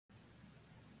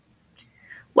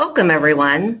Welcome,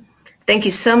 everyone. Thank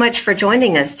you so much for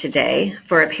joining us today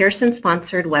for a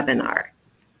Pearson-sponsored webinar,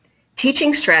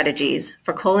 Teaching Strategies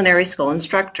for Culinary School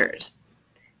Instructors,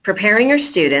 Preparing Your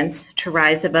Students to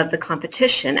Rise Above the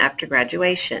Competition After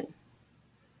Graduation.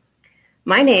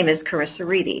 My name is Carissa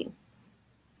Reedy.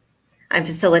 I'm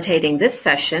facilitating this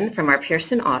session from our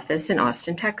Pearson office in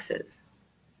Austin, Texas.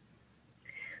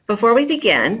 Before we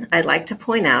begin, I'd like to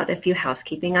point out a few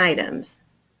housekeeping items.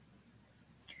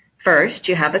 First,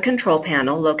 you have a control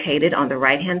panel located on the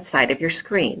right-hand side of your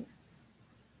screen.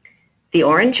 The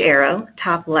orange arrow,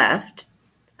 top left,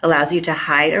 allows you to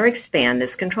hide or expand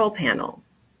this control panel.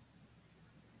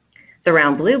 The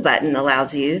round blue button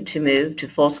allows you to move to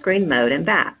full screen mode and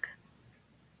back.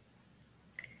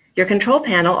 Your control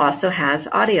panel also has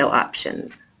audio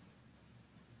options.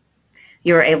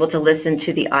 You are able to listen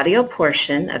to the audio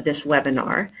portion of this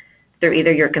webinar through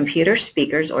either your computer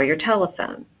speakers or your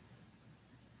telephone.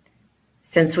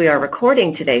 Since we are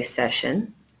recording today's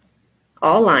session,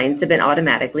 all lines have been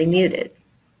automatically muted.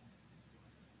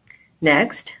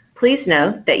 Next, please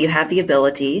note that you have the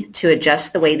ability to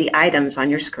adjust the way the items on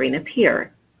your screen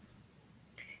appear.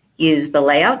 Use the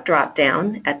Layout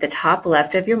drop-down at the top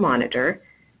left of your monitor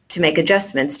to make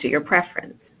adjustments to your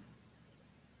preference.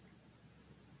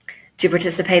 To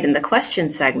participate in the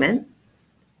question segment,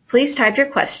 please type your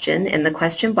question in the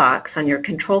question box on your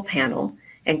control panel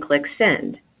and click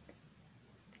Send.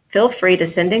 Feel free to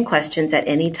send in questions at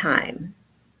any time.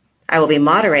 I will be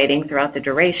moderating throughout the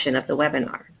duration of the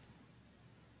webinar.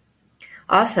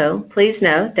 Also, please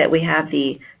note that we have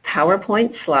the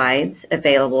PowerPoint slides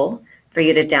available for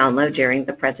you to download during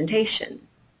the presentation.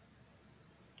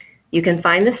 You can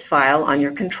find this file on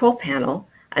your control panel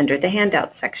under the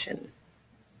Handout section.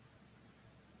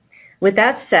 With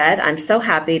that said, I'm so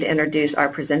happy to introduce our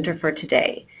presenter for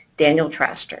today, Daniel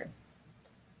Traster.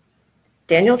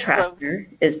 Daniel Traster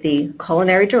is the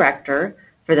Culinary Director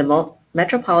for the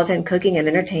Metropolitan Cooking and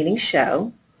Entertaining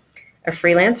Show, a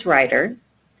freelance writer,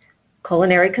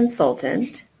 culinary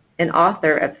consultant, and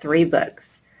author of 3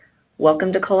 books,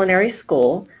 Welcome to Culinary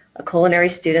School, a Culinary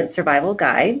Student Survival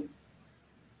Guide,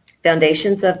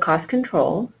 Foundations of Cost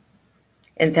Control,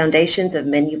 and Foundations of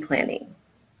Menu Planning.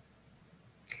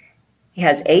 He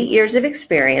has 8 years of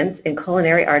experience in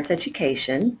culinary arts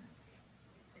education.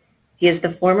 He is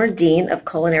the former Dean of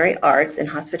Culinary Arts and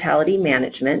Hospitality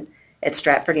Management at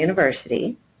Stratford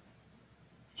University.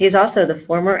 He is also the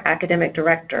former Academic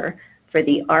Director for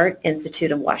the Art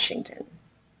Institute of Washington.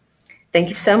 Thank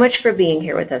you so much for being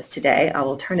here with us today. I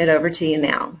will turn it over to you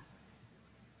now.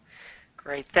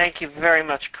 Great. Thank you very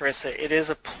much, Carissa. It is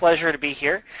a pleasure to be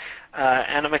here,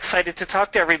 and I'm excited to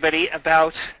talk to everybody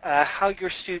about how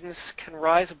your students can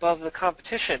rise above the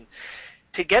competition.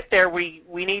 To get there, we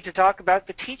need to talk about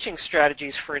the teaching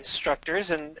strategies for instructors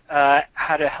and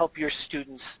how to help your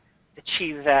students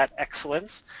achieve that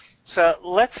excellence. So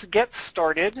let's get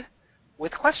started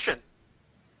with a question.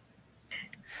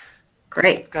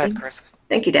 Great. Go ahead, Chris.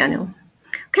 Thank you, Daniel.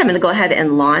 Okay, I'm going to go ahead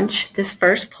and launch this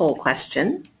first poll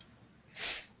question.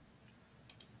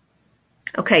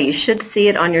 Okay, you should see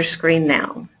it on your screen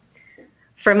now.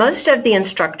 For most of the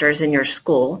instructors in your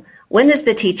school, when is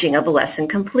the teaching of a lesson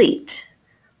complete?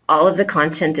 All of the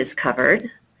content is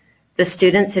covered. The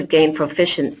students have gained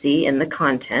proficiency in the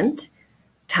content.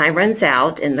 Time runs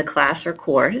out in the class or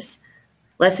course.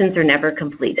 Lessons are never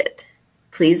completed.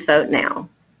 Please vote now.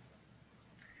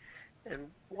 And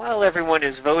while everyone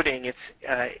is voting, it's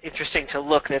interesting to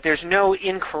look that there's no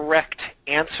incorrect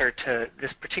answer to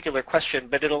this particular question,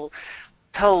 but it'll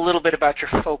tell a little bit about your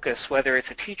focus, whether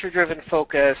it's a teacher-driven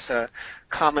focus, a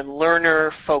common learner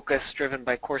focus driven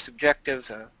by course objectives,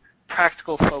 a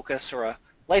practical focus, or a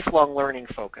lifelong learning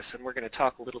focus, and we're going to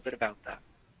talk a little bit about that.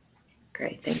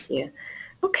 Great, thank you.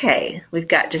 Okay, we've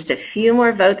got just a few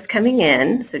more votes coming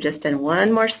in, so just in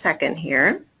one more second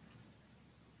here.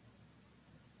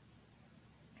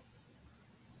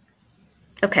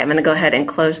 Okay, I'm going to go ahead and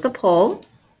close the poll,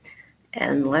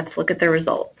 and let's look at the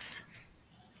results.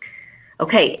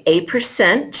 Okay,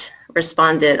 8%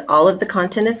 responded all of the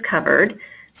content is covered.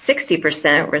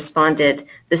 60% responded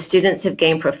the students have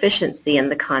gained proficiency in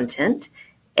the content.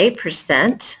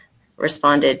 8%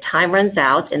 responded time runs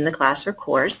out in the class or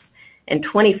course. And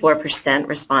 24%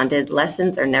 responded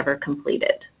lessons are never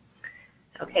completed.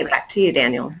 Okay, back to you,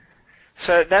 Daniel.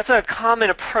 So that's a common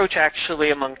approach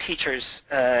actually among teachers.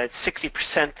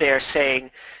 60% there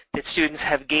saying that students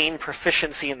have gained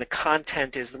proficiency in the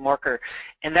content is the marker.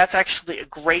 And that's actually a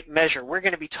great measure. We're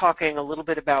going to be talking a little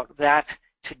bit about that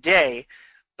today.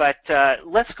 But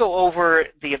let's go over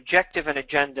the objective and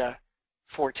agenda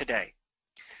for today.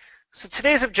 So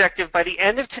today's objective, by the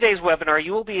end of today's webinar,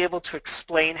 you will be able to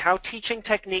explain how teaching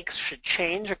techniques should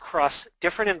change across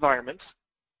different environments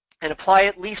and apply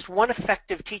at least one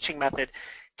effective teaching method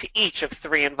to each of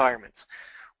 3 environments.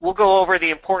 We'll go over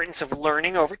the importance of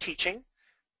learning over teaching,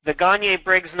 the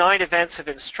Gagne-Briggs 9 events of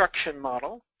instruction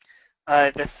model,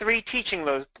 the 3 teaching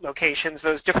locations,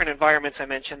 those different environments I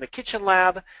mentioned, the kitchen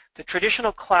lab, the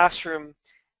traditional classroom,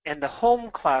 and the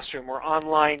home classroom or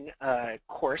online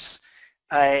course.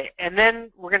 And then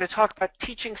we're going to talk about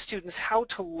teaching students how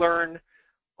to learn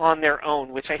on their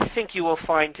own, which I think you will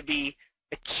find to be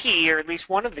a key, or at least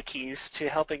one of the keys, to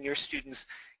helping your students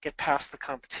get past the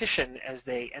competition as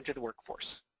they enter the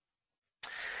workforce.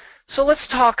 So let's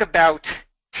talk about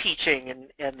teaching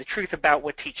and the truth about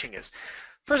what teaching is.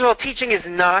 First of all, teaching is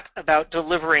not about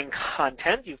delivering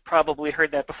content. You've probably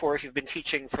heard that before if you've been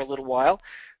teaching for a little while.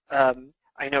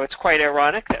 I know it's quite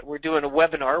ironic that we're doing a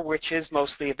webinar which is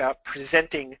mostly about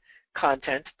presenting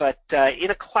content, but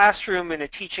in a classroom, in a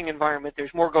teaching environment,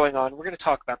 there's more going on. We're going to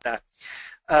talk about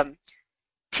that.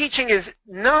 Teaching is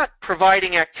not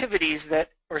providing activities that,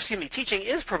 or excuse me, teaching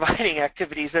is providing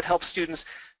activities that help students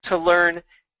to learn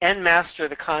and master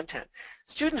the content.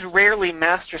 Students rarely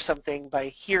master something by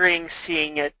hearing,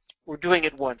 seeing it, or doing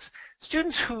it once.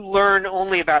 Students who learn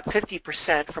only about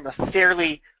 50% from a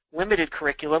fairly limited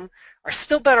curriculum are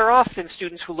still better off than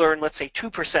students who learn, let's say,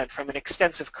 2% from an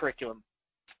extensive curriculum.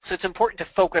 So it's important to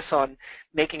focus on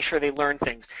making sure they learn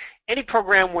things. Any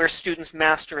program where students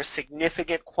master a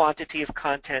significant quantity of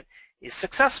content is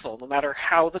successful, no matter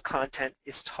how the content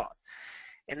is taught.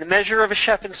 And the measure of a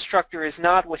chef instructor is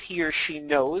not what he or she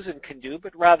knows and can do,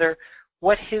 but rather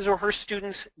what his or her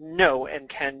students know and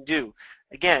can do.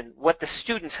 Again, what the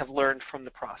students have learned from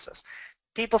the process.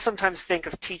 People sometimes think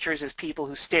of teachers as people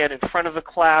who stand in front of the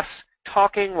class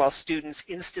talking while students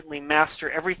instantly master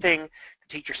everything the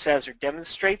teacher says or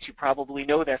demonstrates. You probably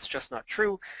know that's just not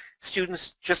true.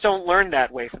 Students just don't learn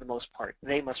that way for the most part.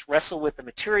 They must wrestle with the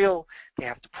material, they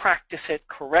have to practice it,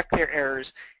 correct their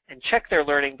errors, and check their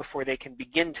learning before they can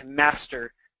begin to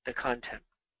master the content.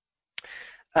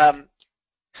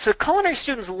 So culinary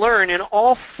students learn in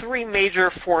all 3 major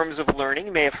forms of learning.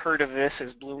 You may have heard of this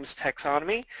as Bloom's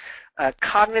taxonomy.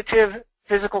 Cognitive,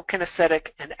 physical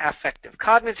kinesthetic, and affective.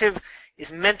 Cognitive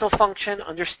is mental function,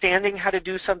 understanding how to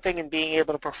do something and being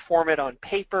able to perform it on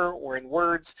paper or in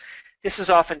words. This is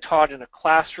often taught in a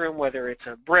classroom, whether it's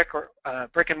a brick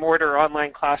and mortar or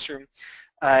online classroom,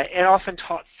 and often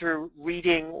taught through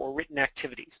reading or written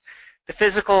activities. The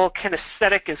physical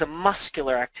kinesthetic is a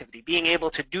muscular activity, being able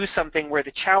to do something where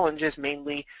the challenge is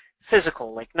mainly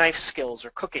physical, like knife skills or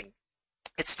cooking.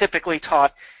 It's typically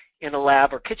taught in a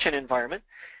lab or kitchen environment.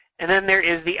 And then there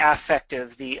is the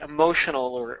affective, the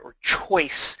emotional or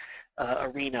choice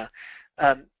arena.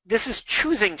 This is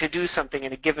choosing to do something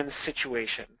in a given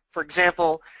situation. For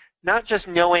example, not just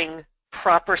knowing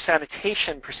proper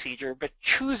sanitation procedure, but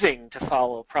choosing to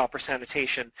follow proper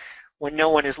sanitation when no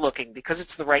one is looking because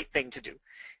it's the right thing to do.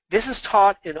 This is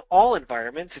taught in all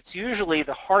environments. It's usually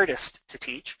the hardest to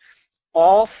teach.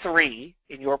 All 3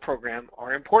 in your program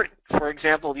are important. For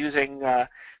example, using that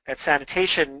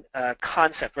sanitation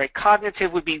concept, right?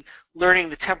 Cognitive would be learning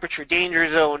the temperature danger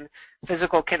zone.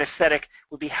 Physical kinesthetic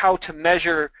would be how to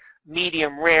measure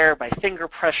medium rare by finger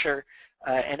pressure.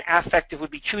 And affective would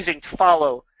be choosing to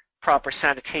follow proper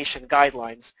sanitation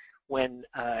guidelines when,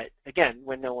 again,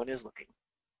 when no one is looking.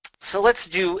 So let's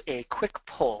do a quick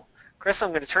poll. Chris, I'm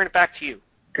going to turn it back to you.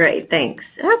 Great,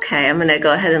 thanks. Okay, I'm going to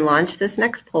go ahead and launch this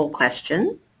next poll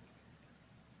question.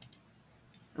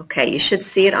 Okay, you should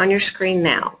see it on your screen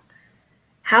now.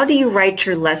 How do you write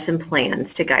your lesson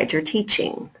plans to guide your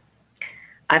teaching?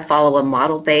 I follow a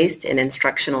model-based and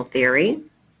instructional theory.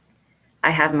 I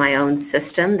have my own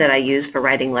system that I use for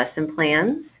writing lesson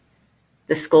plans.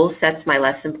 The school sets my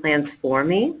lesson plans for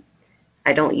me.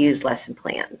 I don't use lesson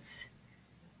plans.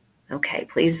 Okay,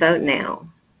 please vote now.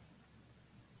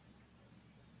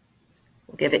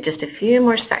 We'll give it just a few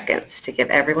more seconds to give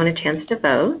everyone a chance to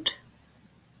vote.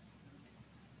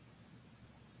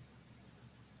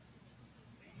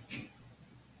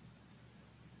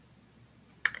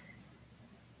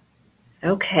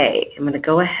 Okay, I'm going to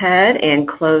go ahead and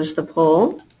close the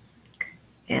poll,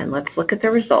 and let's look at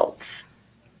the results.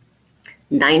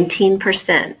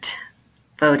 19%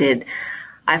 voted,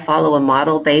 I follow a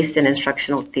model-based and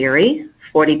instructional theory.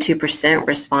 42%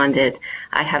 responded,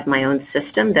 I have my own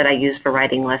system that I use for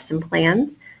writing lesson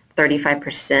plans.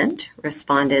 35%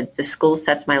 responded, the school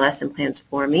sets my lesson plans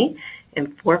for me.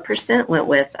 And 4% went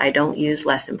with, I don't use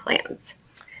lesson plans.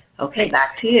 Okay,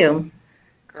 back to you.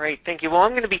 Great, thank you. Well, I'm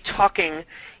going to be talking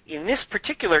in this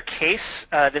particular case,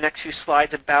 the next few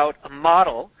slides, about a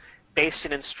model based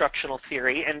in instructional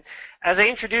theory. And as I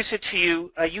introduce it to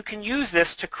you, you can use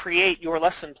this to create your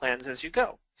lesson plans as you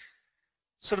go.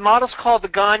 So the model is called the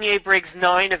Gagne-Briggs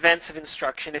 9 Events of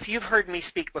Instruction. If you've heard me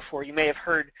speak before, you may have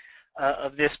heard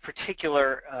of this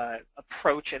particular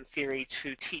approach and theory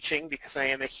to teaching, because I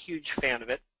am a huge fan of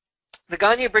it. The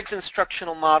Gagne-Briggs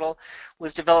instructional model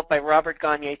was developed by Robert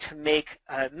Gagne to make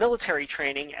military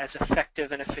training as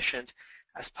effective and efficient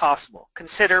as possible.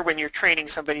 Consider when you're training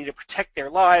somebody to protect their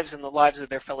lives and the lives of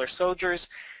their fellow soldiers,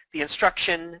 the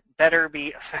instruction better be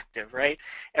effective, right?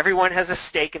 Everyone has a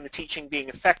stake in the teaching being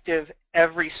effective.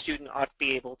 Every student ought to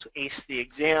be able to ace the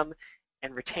exam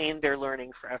and retain their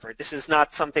learning forever. This is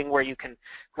not something where you can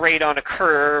grade on a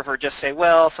curve or just say,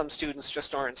 well, some students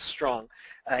just aren't strong.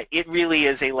 It really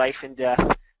is a life and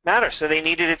death matter, so they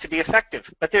needed it to be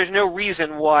effective. But there's no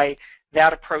reason why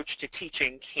that approach to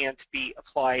teaching can't be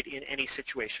applied in any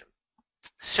situation.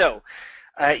 So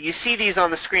you see these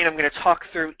on the screen. I'm going to talk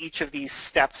through each of these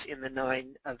steps in the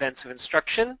 9 events of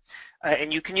instruction.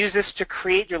 And you can use this to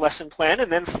create your lesson plan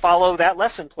and then follow that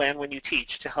lesson plan when you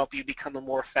teach to help you become a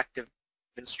more effective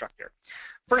instructor.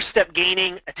 First step,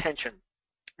 gaining attention.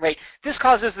 Right? This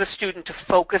causes the student to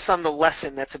focus on the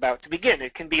lesson that's about to begin.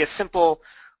 It can be a simple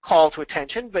call to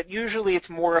attention, but usually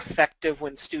it's more effective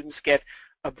when students get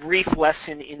a brief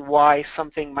lesson in why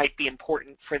something might be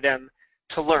important for them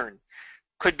to learn.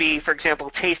 Could be, for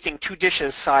example, tasting 2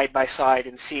 dishes side by side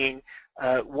and seeing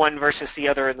one versus the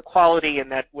other in the quality,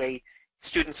 and that way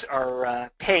students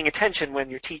are paying attention when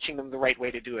you're teaching them the right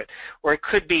way to do it. Or it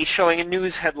could be showing a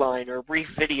news headline or a brief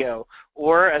video,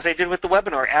 or, as I did with the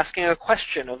webinar, asking a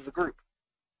question of the group.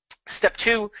 Step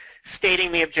 2,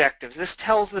 stating the objectives. This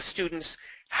tells the students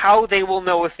how they will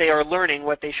know if they are learning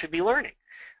what they should be learning.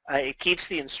 It keeps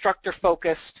the instructor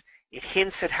focused. It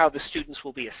hints at how the students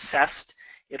will be assessed.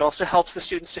 It also helps the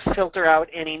students to filter out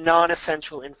any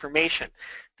non-essential information.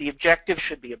 The objective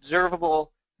should be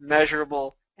observable,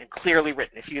 measurable, and clearly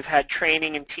written. If you've had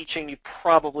training and teaching, you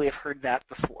probably have heard that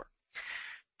before.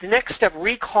 The next step,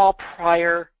 recall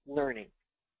prior learning.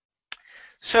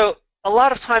 So a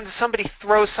lot of times somebody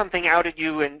throws something out at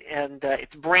you and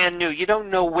it's brand new. You don't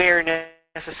know where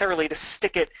necessarily to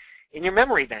stick it in your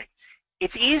memory bank.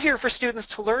 It's easier for students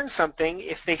to learn something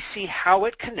if they see how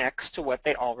it connects to what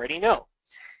they already know.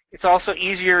 It's also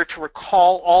easier to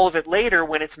recall all of it later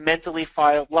when it's mentally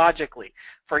filed logically.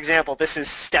 For example, this is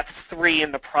step 3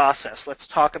 in the process. Let's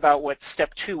talk about what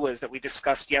step 2 was that we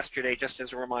discussed yesterday, just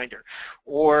as a reminder.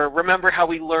 Or remember how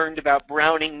we learned about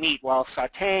browning meat while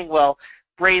sautéing? Well,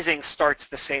 braising starts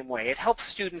the same way. It helps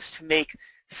students to make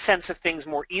sense of things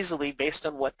more easily based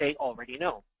on what they already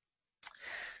know.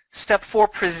 Step 4,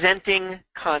 presenting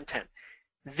content.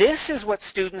 This is what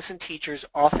students and teachers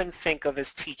often think of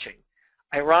as teaching.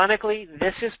 Ironically,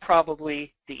 this is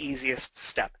probably the easiest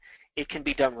step. It can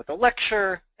be done with a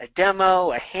lecture, a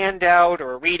demo, a handout,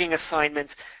 or a reading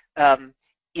assignment.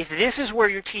 If this is where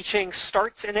your teaching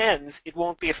starts and ends, it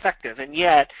won't be effective, and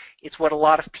yet it's what a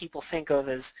lot of people think of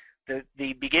as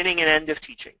the beginning and end of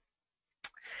teaching.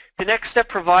 The next step,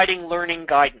 providing learning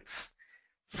guidance.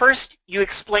 First, you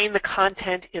explain the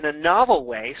content in a novel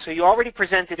way, so you already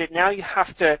presented it, now you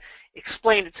have to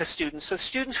explain it to students. So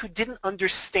students who didn't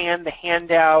understand the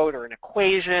handout or an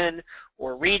equation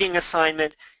or reading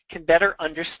assignment can better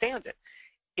understand it.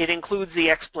 It includes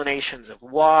the explanations of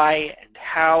why and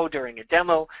how during a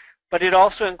demo, but it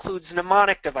also includes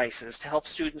mnemonic devices to help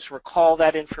students recall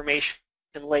that information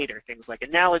later, things like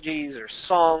analogies or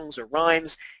songs or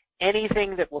rhymes,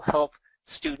 anything that will help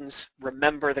students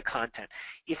remember the content.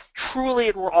 If truly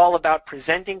it were all about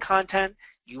presenting content,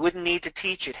 you wouldn't need to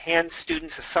teach. It hands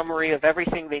students a summary of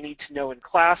everything they need to know in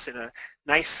class in a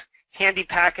nice handy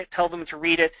packet, tell them to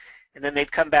read it, and then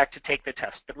they'd come back to take the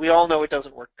test. But we all know it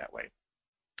doesn't work that way.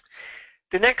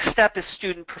 The next step is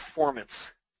student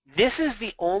performance. This is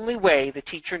the only way the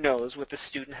teacher knows what the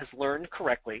student has learned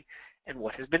correctly and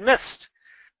what has been missed.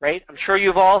 Right? I'm sure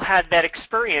you've all had that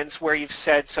experience where you've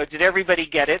said, so did everybody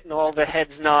get it? And all the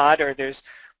heads nod, or there's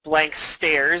blank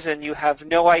stares, and you have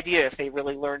no idea if they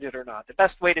really learned it or not. The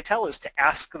best way to tell is to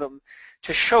ask them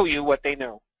to show you what they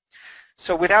know.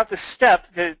 So without the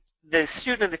step, the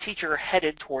student and the teacher are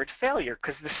headed toward failure,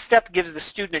 because the step gives the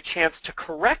student a chance to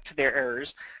correct their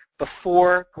errors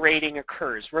before grading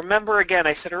occurs. Remember, again,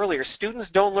 I said earlier,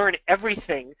 students don't learn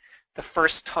everything the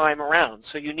first time around,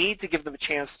 so you need to give them a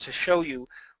chance to show you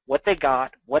what they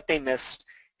got, what they missed,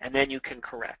 and then you can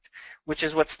correct, which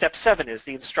is what step 7 is,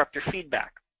 the instructor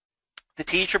feedback. The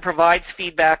teacher provides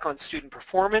feedback on student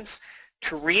performance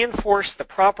to reinforce the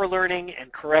proper learning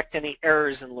and correct any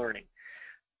errors in learning.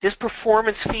 This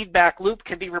performance feedback loop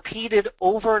can be repeated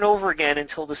over and over again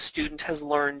until the student has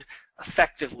learned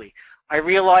effectively. I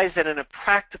realize that in a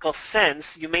practical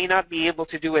sense, you may not be able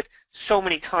to do it so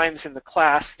many times in the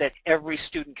class that every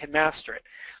student can master it.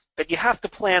 But you have to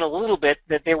plan a little bit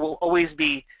that there will always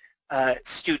be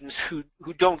students who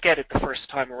don't get it the first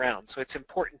time around. So it's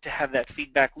important to have that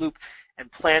feedback loop and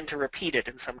plan to repeat it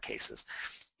in some cases.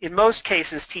 In most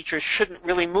cases, teachers shouldn't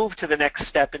really move to the next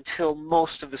step until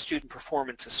most of the student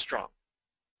performance is strong.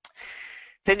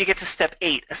 Then you get to step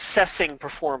 8, assessing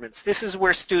performance. This is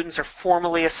where students are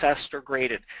formally assessed or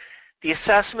graded. The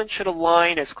assessment should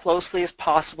align as closely as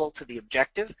possible to the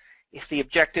objective. If the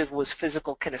objective was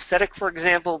physical kinesthetic, for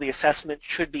example, the assessment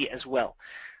should be as well.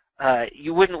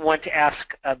 You wouldn't want to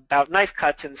ask about knife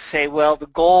cuts and say, well, the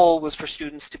goal was for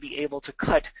students to be able to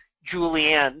cut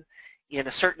julienne in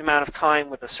a certain amount of time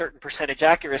with a certain percentage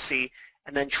accuracy,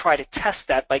 and then try to test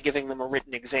that by giving them a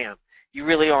written exam. You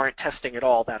really aren't testing at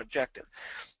all that objective.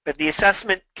 But the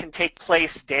assessment can take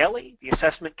place daily. The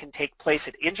assessment can take place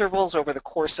at intervals over the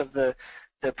course of the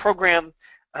program.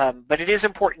 But it is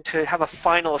important to have a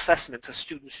final assessment so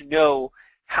students know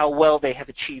how well they have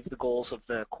achieved the goals of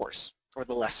the course or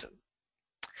the lesson.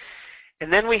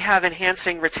 And then we have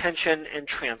enhancing retention and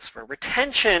transfer.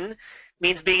 Retention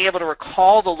means being able to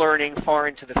recall the learning far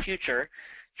into the future.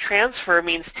 Transfer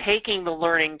means taking the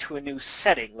learning to a new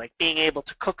setting, like being able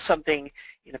to cook something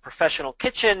in a professional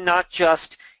kitchen, not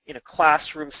just in a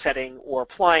classroom setting, or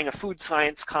applying a food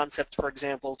science concept, for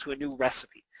example, to a new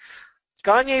recipe.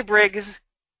 Gagne-Briggs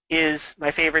is my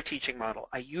favorite teaching model.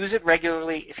 I use it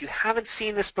regularly. If you haven't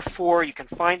seen this before, you can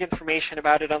find information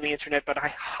about it on the internet, but I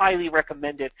highly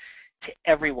recommend it to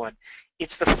everyone.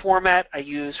 It's the format I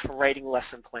use for writing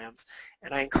lesson plans,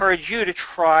 and I encourage you to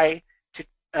try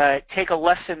to take a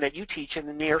lesson that you teach in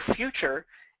the near future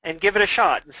and give it a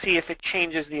shot and see if it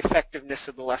changes the effectiveness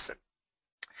of the lesson.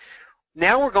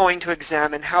 Now we're going to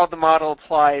examine how the model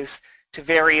applies to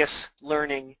various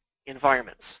learning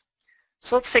environments.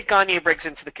 So let's take Gagne-Briggs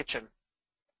into the kitchen.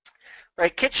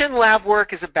 Right, kitchen lab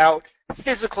work is about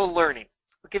physical learning.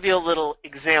 I'll give you a little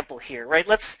example here. Right,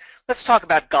 let's talk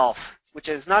about golf, which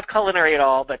is not culinary at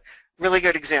all, but really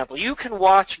good example. You can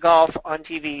watch golf on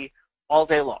TV all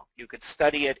day long. You could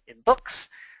study it in books,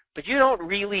 but you don't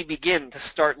really begin to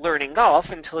start learning golf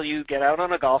until you get out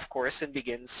on a golf course and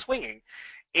begin swinging.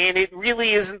 And it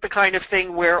really isn't the kind of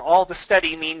thing where all the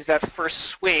study means that first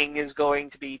swing is going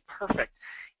to be perfect.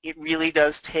 It really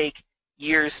does take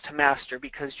years to master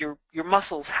because your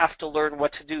muscles have to learn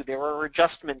what to do. There are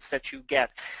adjustments that you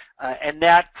get. And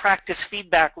that practice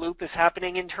feedback loop is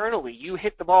happening internally. You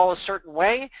hit the ball a certain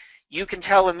way, you can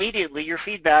tell immediately your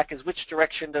feedback is which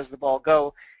direction does the ball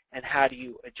go and how do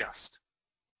you adjust.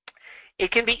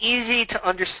 It can be easy to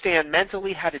understand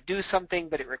mentally how to do something,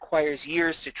 but it requires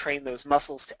years to train those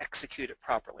muscles to execute it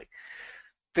properly.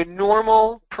 The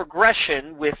normal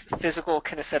progression with physical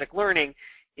kinesthetic learning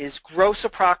is gross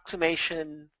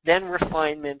approximation, then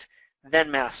refinement, then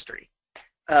mastery.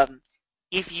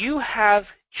 If you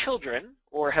have children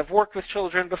or have worked with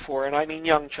children before, and I mean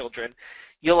young children,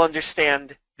 you'll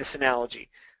understand this analogy,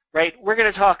 right? We're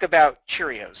going to talk about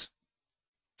Cheerios.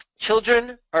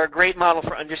 Children are a great model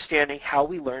for understanding how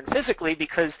we learn physically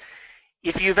because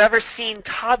if you've ever seen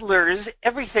toddlers,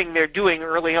 everything they're doing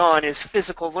early on is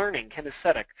physical learning,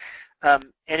 kinesthetic.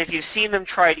 And if you've seen them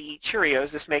try to eat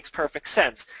Cheerios, this makes perfect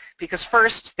sense because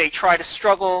first they try to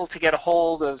struggle to get a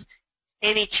hold of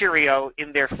any Cheerio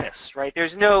in their fists, right?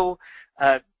 There's no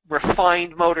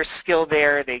refined motor skill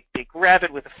there. They grab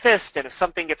it with a fist, and if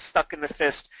something gets stuck in the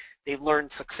fist, they've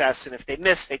learned success, and if they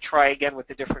miss, they try again with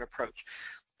a different approach.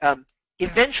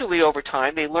 Eventually, over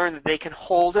time, they learn that they can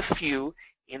hold a few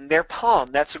in their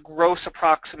palm. That's a gross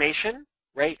approximation,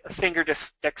 right? A finger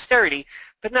dexterity,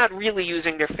 but not really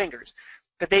using their fingers.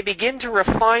 But they begin to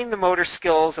refine the motor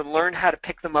skills and learn how to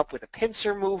pick them up with a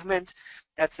pincer movement.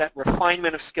 That's that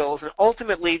refinement of skills. And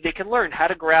ultimately, they can learn how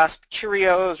to grasp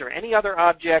Cheerios or any other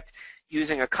object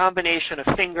using a combination of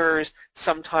fingers,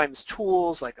 sometimes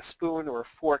tools like a spoon or a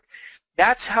fork.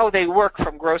 That's how they work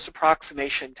from gross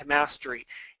approximation to mastery.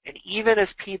 And even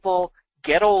as people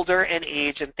get older and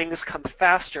age and things come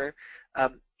faster,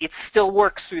 it still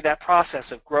works through that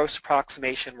process of gross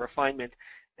approximation, refinement,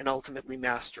 and ultimately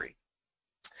mastery.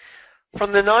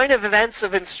 From the 9 events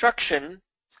of instruction,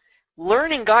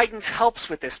 learning guidance helps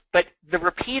with this, but the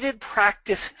repeated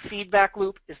practice feedback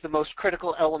loop is the most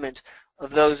critical element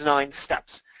of those 9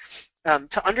 steps.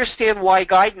 To understand why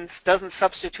guidance doesn't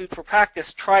substitute for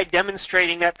practice, try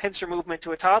demonstrating that pincer movement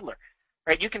to a toddler.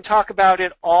 right? You can talk about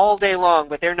it all day long,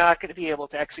 but they're not going to be able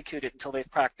to execute it until they've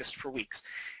practiced for weeks.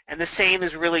 And the same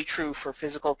is really true for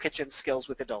physical kitchen skills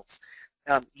with adults.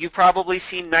 You've probably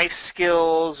seen knife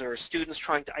skills or students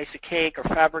trying to ice a cake or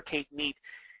fabricate meat,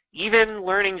 even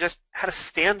learning just how to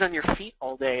stand on your feet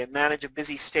all day and manage a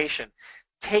busy station.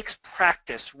 Takes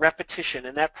practice, repetition,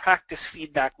 and that practice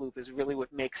feedback loop is really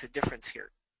what makes a difference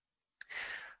here.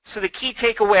 So the key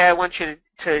takeaway I want you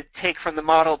to take from the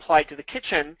model applied to the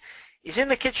kitchen is in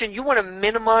the kitchen you want to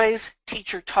minimize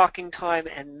teacher talking time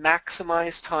and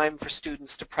maximize time for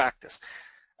students to practice.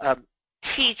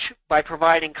 Teach by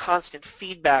providing constant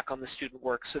feedback on the student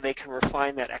work so they can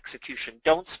refine that execution.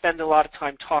 Don't spend a lot of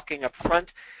time talking up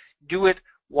front. Do it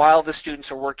while the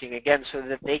students are working, again, so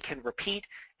that they can repeat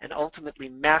and ultimately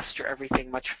master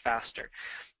everything much faster.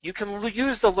 You can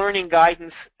use the learning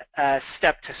guidance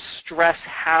step to stress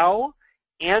how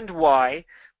and why,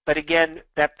 but again,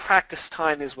 that practice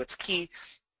time is what's key.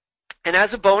 And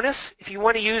as a bonus, if you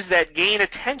want to use that gain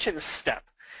attention step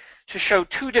to show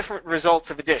two different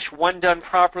results of a dish, one done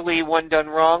properly, one done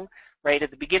wrong, right,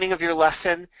 at the beginning of your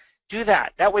lesson, do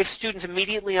that. That way students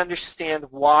immediately understand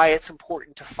why it's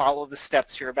important to follow the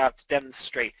steps you're about to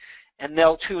demonstrate, and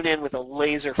they'll tune in with a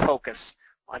laser focus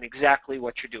on exactly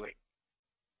what you're doing.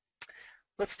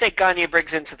 Let's take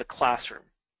Gagne-Briggs into the classroom.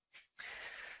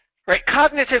 Right,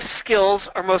 cognitive skills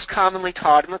are most commonly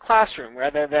taught in the classroom,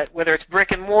 whether it's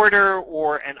brick and mortar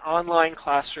or an online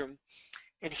classroom.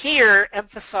 And here,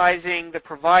 emphasizing the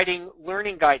providing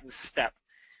learning guidance step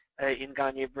in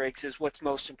Gagne-Briggs is what's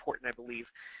most important, I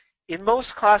believe. In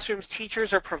most classrooms,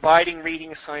 teachers are providing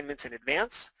reading assignments in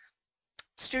advance.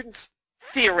 Students,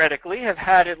 theoretically, have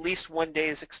had at least one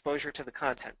day's exposure to the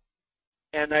content.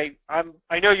 And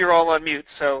I know you're all on mute,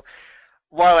 so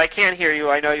while I can't hear you,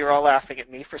 I know you're all laughing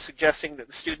at me for suggesting that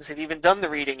the students have even done the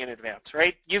reading in advance,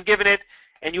 right? You've given it,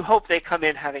 and you hope they come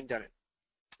in having done it.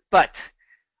 But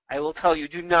I will tell you,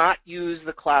 do not use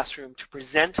the classroom to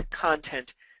present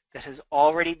content that has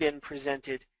already been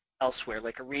presented elsewhere,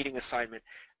 like a reading assignment,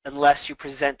 unless you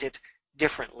present it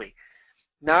differently.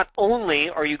 Not only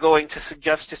are you going to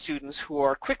suggest to students who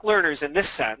are quick learners in this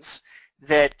sense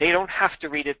that they don't have to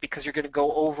read it because you're going to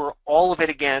go over all of it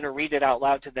again or read it out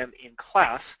loud to them in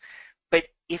class, but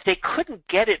if they couldn't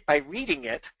get it by reading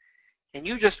it, and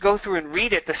you just go through and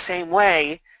read it the same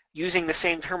way, using the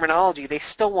same terminology, they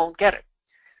still won't get it.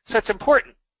 So it's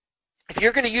important. If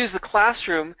you're going to use the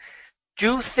classroom,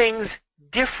 do things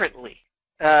differently.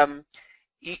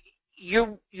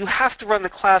 You have to run the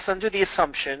class under the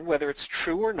assumption, whether it's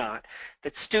true or not,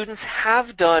 that students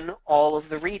have done all of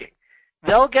the reading.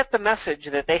 They'll get the message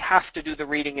that they have to do the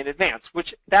reading in advance,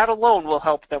 which that alone will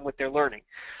help them with their learning.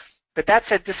 But that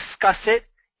said, discuss it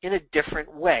in a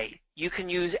different way. You can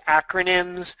use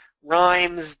acronyms,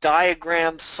 rhymes,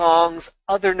 diagrams, songs,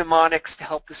 other mnemonics to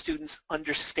help the students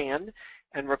understand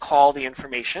and recall the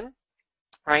information,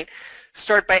 right?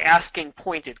 Start by asking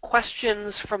pointed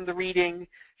questions from the reading,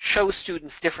 show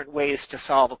students different ways to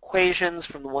solve equations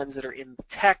from the ones that are in the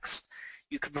text.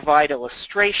 You can provide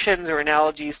illustrations or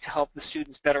analogies to help the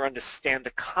students better understand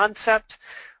a concept.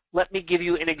 Let me give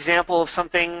you an example of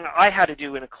something I had to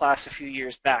do in a class a few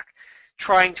years back,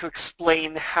 trying to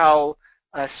explain how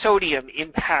sodium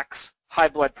impacts high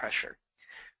blood pressure.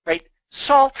 Right?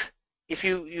 Salt, if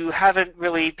you haven't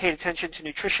really paid attention to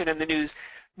nutrition in the news,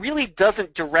 really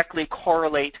doesn't directly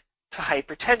correlate to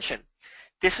hypertension.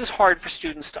 This is hard for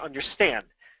students to understand.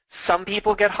 Some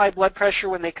people get high blood pressure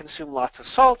when they consume lots of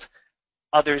salt,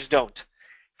 others don't.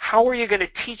 How are you going to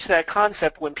teach that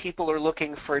concept when people are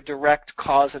looking for a direct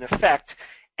cause and effect,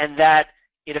 and that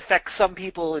it affects some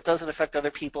people, it doesn't affect other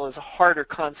people is a harder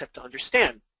concept to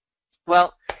understand?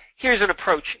 Well, here's an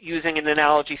approach using an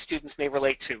analogy students may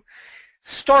relate to.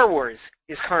 Star Wars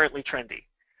is currently trendy.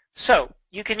 So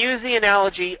you can use the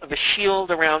analogy of a shield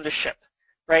around a ship,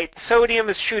 right? Sodium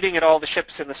is shooting at all the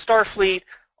ships in the Starfleet.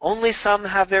 Only some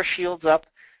have their shields up.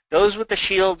 Those with the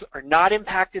shields are not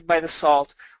impacted by the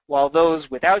salt, while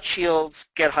those without shields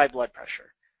get high blood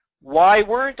pressure. Why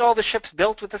weren't all the ships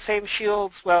built with the same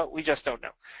shields? Well, we just don't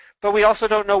know. But we also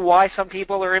don't know why some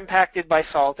people are impacted by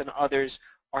salt and others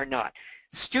are not.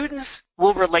 Students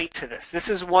will relate to this. This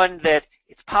is one that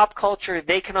it's pop culture.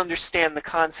 They can understand the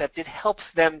concept. It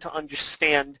helps them to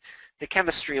understand the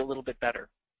chemistry a little bit better.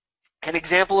 An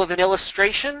example of an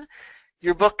illustration,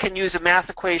 your book can use a math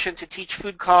equation to teach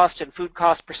food cost and food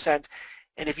cost percent.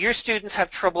 And if your students have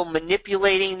trouble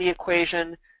manipulating the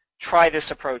equation, try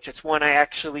this approach. It's one I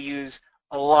actually use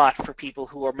a lot for people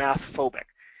who are math phobic.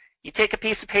 You take a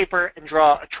piece of paper and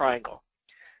draw a triangle.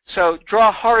 So draw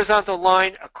a horizontal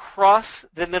line across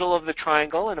the middle of the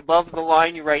triangle, and above the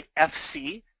line you write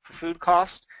FC for food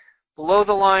cost. Below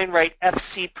the line, write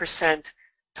FC%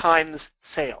 times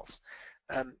sales.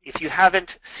 If you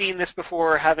haven't seen this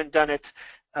before or haven't done it,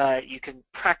 you can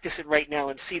practice it right now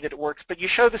and see that it works. But you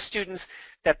show the students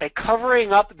that by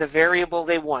covering up the variable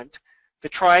they want, the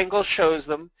triangle shows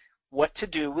them what to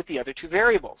do with the other two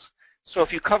variables. So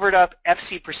if you covered up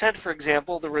FC%, for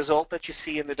example, the result that you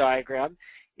see in the diagram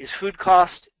is food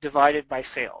cost divided by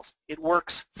sales. It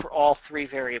works for all three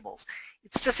variables.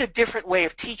 It's just a different way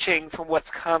of teaching from what's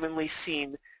commonly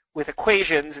seen with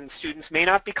equations, and students may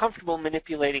not be comfortable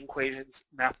manipulating equations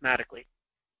mathematically.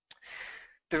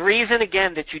 The reason,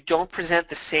 again, that you don't present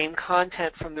the same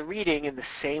content from the reading in the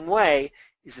same way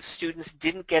is if students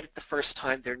didn't get it the first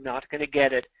time, they're not going to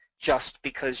get it just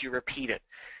because you repeat it.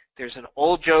 There's an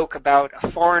old joke about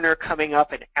a foreigner coming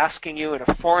up and asking you in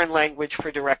a foreign language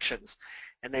for directions.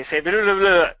 And they say, blah, blah,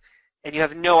 blah, and you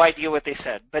have no idea what they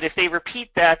said. But if they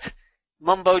repeat that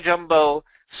mumbo-jumbo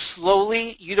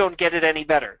slowly, you don't get it any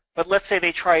better. But let's say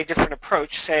they try a different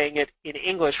approach, saying it in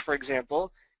English, for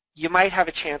example, you might have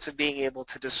a chance of being able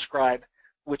to describe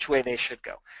which way they should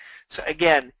go. So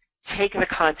again, take the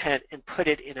content and put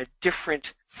it in a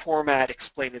different format,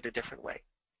 explain it a different way.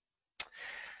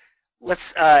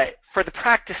 Let's, for the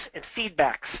practice and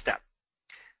feedback step,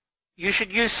 you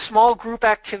should use small group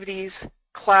activities,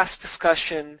 class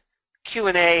discussion,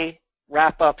 Q&A,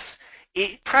 wrap-ups.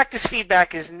 Practice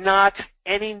feedback is not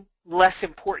any less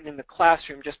important in the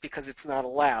classroom just because it's not a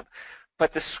lab,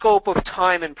 but the scope of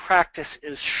time and practice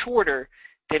is shorter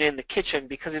than in the kitchen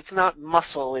because it's not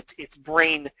muscle, it's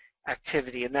brain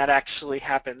activity, and that actually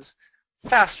happens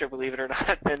faster, believe it or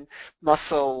not, than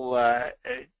muscle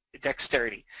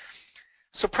dexterity.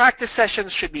 So practice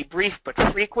sessions should be brief but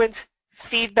frequent.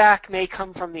 Feedback may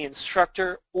come from the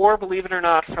instructor or, believe it or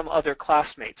not, from other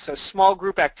classmates. So small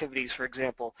group activities, for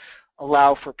example,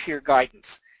 allow for peer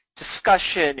guidance.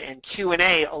 Discussion and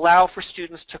Q&A allow for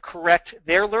students to correct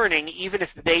their learning even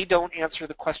if they don't answer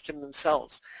the question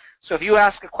themselves. So if you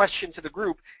ask a question to the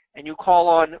group and you call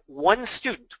on one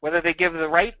student, whether they give the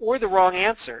right or the wrong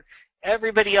answer,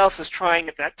 everybody else is trying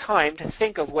at that time to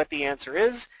think of what the answer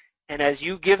is, and as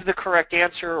you give the correct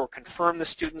answer or confirm the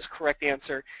student's correct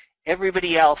answer,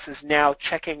 everybody else is now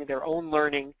checking their own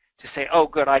learning to say, oh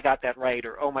good, I got that right,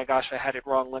 or oh my gosh, I had it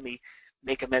wrong, let me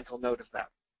make a mental note of that.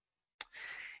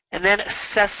 And then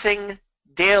assessing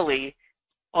daily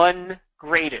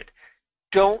ungraded.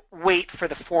 Don't wait for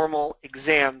the formal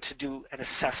exam to do an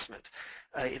assessment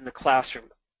in the classroom.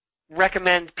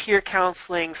 Recommend peer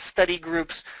counseling, study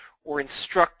groups, or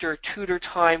instructor tutor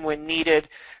time when needed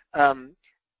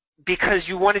because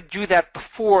you want to do that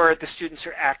before the students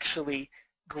are actually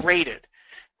graded.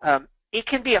 It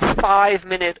can be a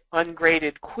 5-minute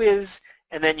ungraded quiz,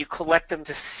 and then you collect them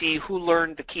to see who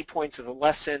learned the key points of the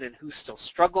lesson and who still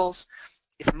struggles.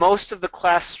 If most of the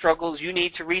class struggles, you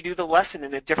need to redo the lesson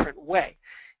in a different way.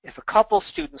 If a couple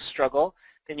students struggle,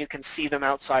 then you can see them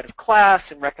outside of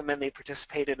class and recommend they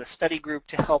participate in a study group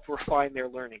to help refine their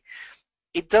learning.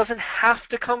 It doesn't have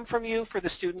to come from you for the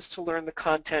students to learn the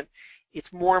content.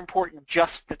 It's more important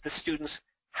just that the students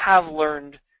have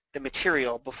learned the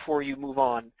material before you move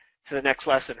on to the next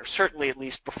lesson, or certainly at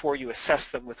least before you assess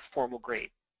them with a formal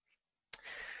grade.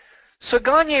 So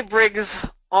Gagne-Briggs,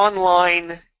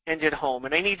 online and at home,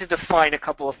 and I need to define a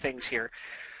couple of things here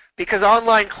because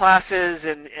online classes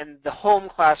and the home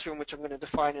classroom, which I'm going to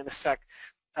define in a sec,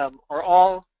 are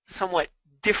all somewhat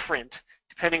different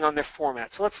depending on their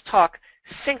format. So let's talk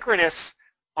synchronous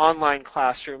online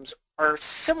classrooms are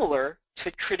similar to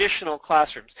traditional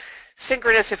classrooms.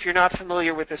 Synchronous, if you're not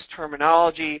familiar with this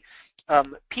terminology,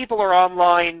 people are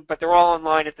online, but they're all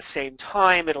online at the same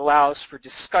time. It allows for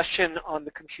discussion on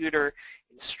the computer,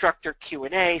 instructor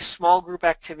Q&A, small group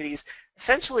activities.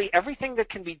 Essentially, everything that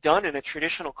can be done in a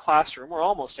traditional classroom, or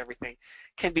almost everything,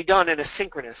 can be done in a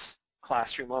synchronous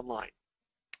classroom online.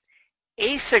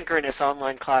 Asynchronous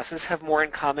online classes have more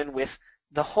in common with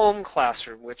the home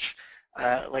classroom, which,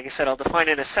 like I said, I'll define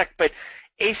in a sec, but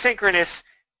asynchronous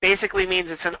basically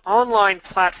means it's an online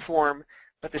platform,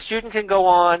 but the student can go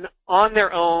on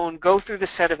their own, go through the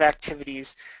set of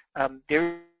activities.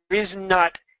 There is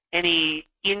not any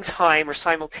in-time or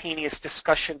simultaneous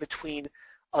discussion between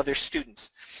other students.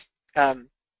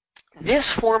 This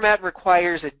format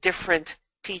requires a different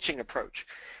teaching approach.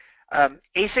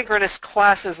 Asynchronous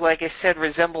classes, like I said,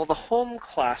 resemble the home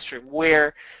classroom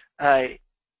where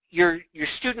your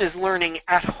student is learning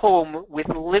at home with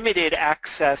limited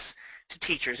access to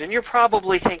teachers. And you're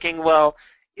probably thinking, well,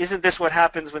 isn't this what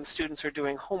happens when students are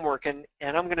doing homework? And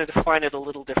I'm going to define it a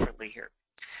little differently here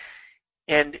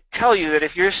and tell you that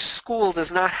if your school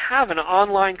does not have an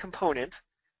online component,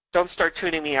 don't start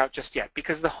tuning me out just yet,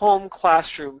 because the home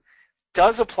classroom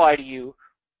does apply to you,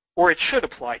 or it should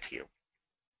apply to you.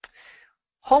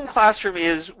 Home classroom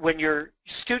is when your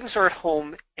students are at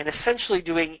home and essentially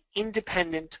doing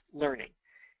independent learning.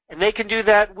 And they can do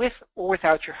that with or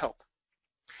without your help.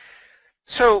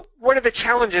 So what are the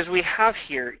challenges we have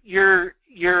here?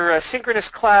 Your synchronous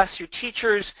class, your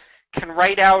teachers can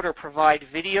write out or provide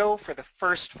video for the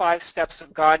first 5 steps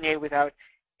of Gagne without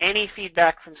any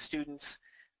feedback from students.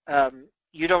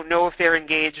 You don't know if they're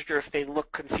engaged or if they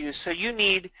look confused. So you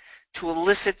need to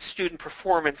elicit student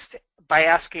performance by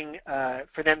asking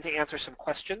for them to answer some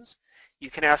questions. You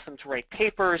can ask them to write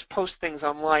papers, post things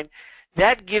online.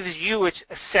 That gives you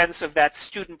a sense of that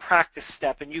student practice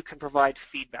step, and you can provide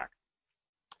feedback.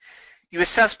 You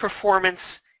assess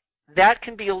performance. That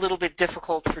can be a little bit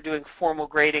difficult for doing formal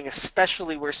grading,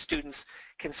 especially where students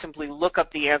can simply look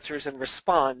up the answers and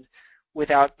respond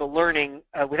without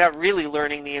really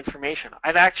learning the information.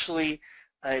 I've actually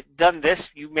done this.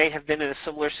 You may have been in a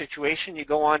similar situation. You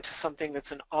go on to something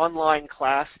that's an online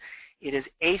class. It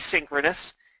is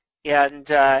asynchronous, and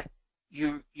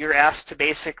you're asked to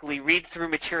basically read through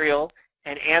material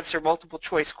and answer multiple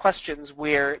choice questions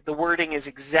where the wording is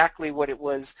exactly what it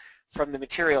was from the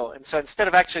material. And so instead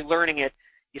of actually learning it,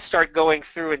 you start going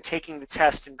through and taking the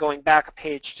test and going back a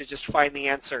page to just find the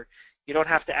answer. You don't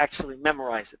have to actually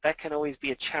memorize it. That can always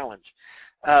be a challenge.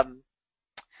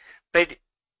 But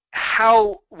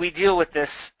how we deal with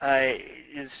this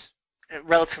is a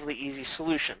relatively easy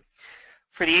solution.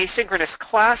 For the asynchronous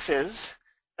classes,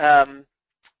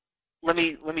 let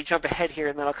me jump ahead here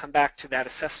and then I'll come back to that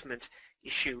assessment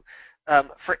issue.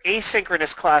 For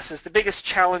asynchronous classes, the biggest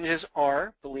challenges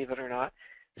are, believe it or not,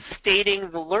 stating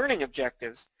the learning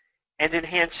objectives and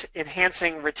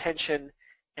enhancing retention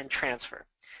and transfer.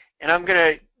 And I'm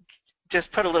going to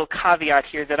just put a little caveat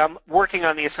here that I'm working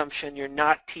on the assumption you're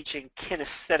not teaching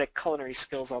kinesthetic culinary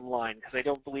skills online, because I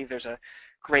don't believe there's a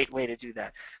great way to do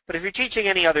that. But if you're teaching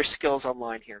any other skills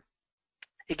online here,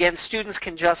 again, students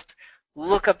can just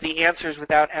look up the answers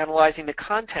without analyzing the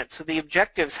content. So the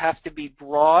objectives have to be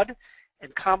broad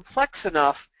and complex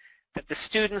enough that the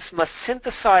students must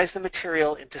synthesize the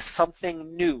material into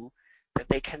something new that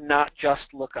they cannot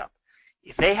just look up.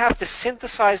 If they have to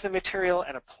synthesize the material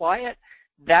and apply it,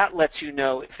 that lets you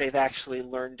know if they've actually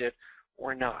learned it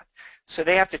or not. So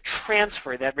they have to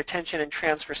transfer that retention and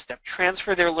transfer step,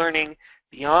 transfer their learning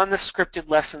beyond the scripted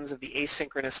lessons of the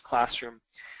asynchronous classroom,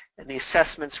 and the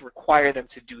assessments require them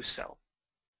to do so.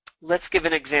 Let's give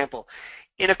an example.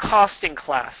 In a costing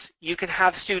class, you can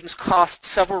have students cost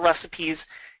several recipes,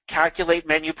 calculate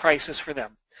menu prices for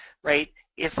them, right?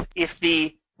 If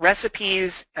the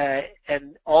recipes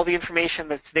and all the information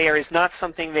that's there is not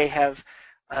something they have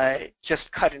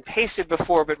just cut and pasted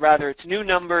before, but rather it's new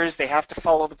numbers, they have to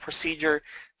follow the procedure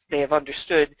they have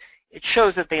understood, it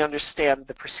shows that they understand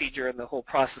the procedure and the whole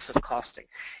process of costing.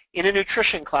 In a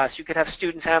nutrition class, you could have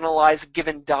students analyze a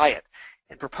given diet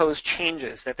and propose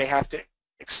changes that they have to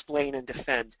explain and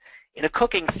defend. In a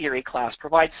cooking theory class,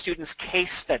 provide students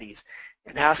case studies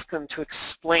and ask them to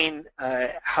explain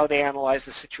how they analyze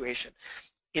the situation.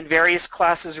 In various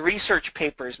classes, research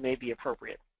papers may be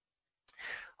appropriate.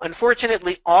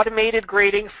 Unfortunately, automated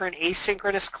grading for an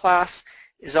asynchronous class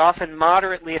is often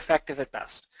moderately effective at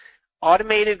best.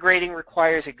 Automated grading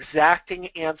requires exacting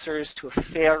answers to a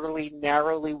fairly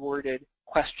narrowly worded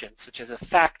question, such as a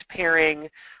fact pairing,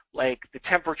 like the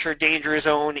temperature danger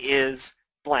zone is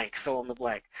blank, fill in the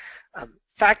blank.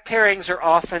 Fact pairings are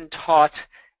often taught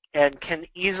and can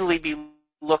easily be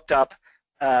looked up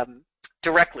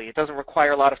directly. It doesn't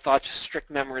require a lot of thought, just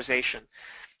strict memorization.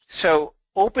 So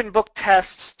open book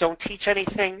tests don't teach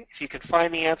anything if you can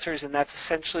find the answers, and that's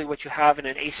essentially what you have in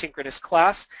an asynchronous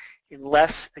class,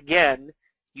 unless, again,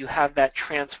 you have that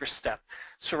transfer step.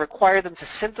 So require them to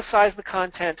synthesize the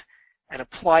content and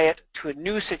apply it to a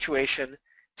new situation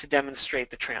to demonstrate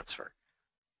the transfer.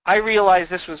 I realize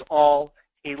this was all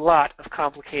a lot of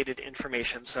complicated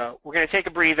information, so we're going to take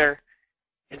a breather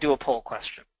and do a poll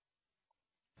question.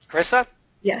 Carissa?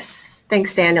 Yes,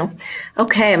 thanks, Daniel.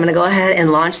 Okay, I'm going to go ahead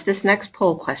and launch this next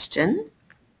poll question.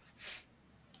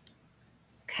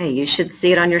 Okay, you should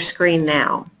see it on your screen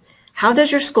now. How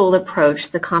does your school approach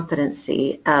the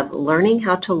competency of learning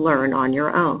how to learn on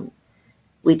your own?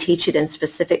 We teach it in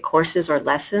specific courses or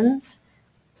lessons.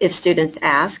 If students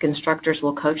ask, instructors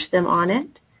will coach them on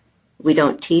it. We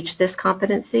don't teach this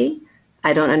competency.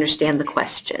 I don't understand the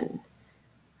question.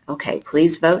 Okay,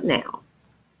 please vote now.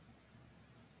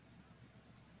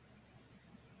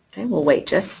 Okay, we'll wait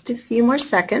just a few more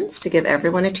seconds to give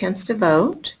everyone a chance to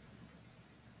vote.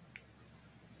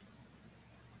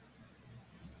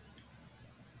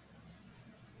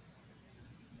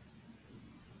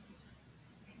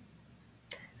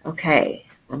 Okay,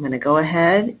 I'm going to go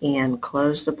ahead and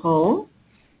close the poll,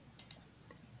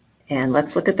 and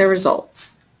let's look at the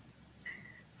results.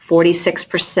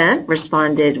 46%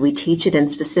 responded, we teach it in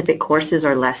specific courses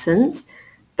or lessons.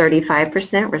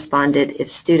 35% responded, if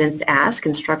students ask,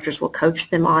 instructors will coach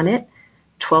them on it.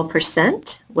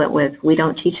 12% went with, we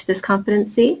don't teach this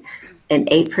competency. And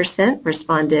 8%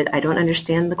 responded, I don't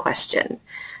understand the question.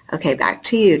 Okay, back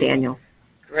to you, Daniel.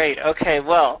 Great. Okay,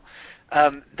 well,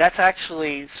 that's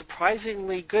actually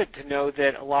surprisingly good to know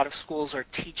that a lot of schools are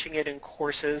teaching it in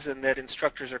courses and that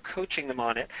instructors are coaching them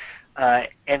on it.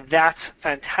 And that's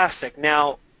fantastic.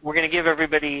 Now, we're going to give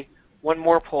everybody one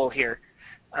more poll here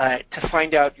to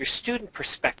find out your student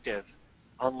perspective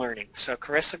on learning. So,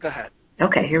 Carissa, go ahead.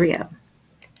 Okay, here we go.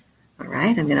 All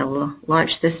right, I'm going to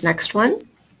launch this next one.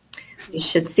 You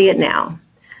should see it now.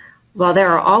 While there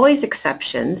are always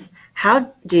exceptions,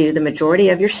 how do the majority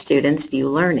of your students view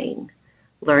learning?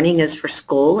 Learning is for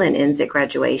school and ends at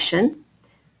graduation.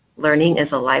 Learning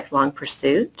is a lifelong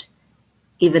pursuit.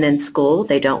 Even in school,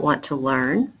 they don't want to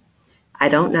learn. I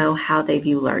don't know how they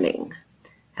view learning.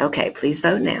 Okay, please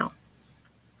vote now.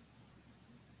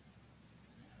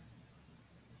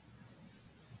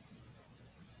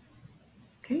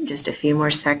 Okay, just a few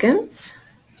more seconds.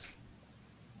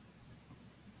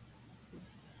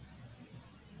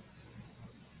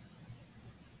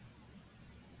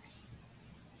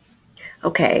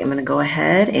 Okay, I'm going to go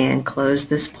ahead and close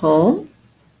this poll,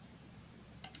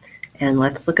 and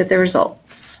let's look at the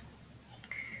results.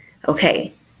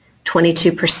 Okay,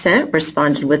 22%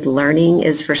 responded with learning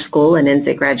is for school and ends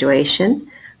at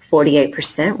graduation.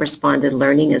 48% responded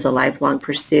learning is a lifelong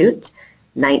pursuit.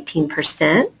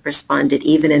 19% responded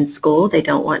even in school they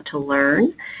don't want to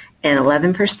learn. And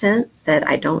 11% said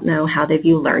I don't know how they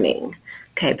view learning.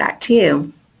 Okay, back to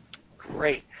you.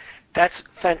 Great. That's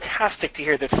fantastic to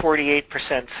hear that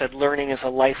 48% said learning is a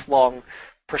lifelong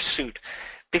pursuit,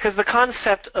 because the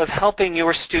concept of helping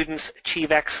your students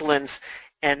achieve excellence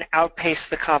and outpace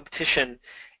the competition,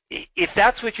 if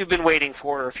that's what you've been waiting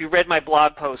for, or if you read my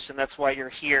blog post and that's why you're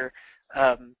here,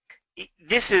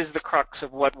 this is the crux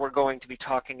of what we're going to be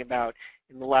talking about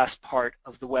in the last part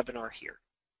of the webinar here.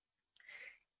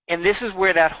 And this is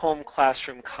where that home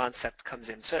classroom concept comes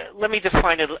in. So let me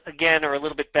define it again, or a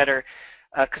little bit better,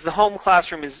 because the home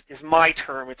classroom is my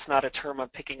term. It's not a term I'm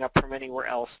picking up from anywhere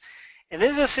else. And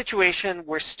this is a situation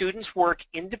where students work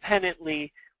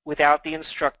independently without the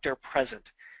instructor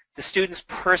present. The students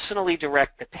personally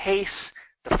direct the pace,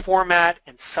 the format,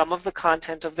 and some of the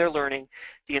content of their learning.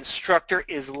 The instructor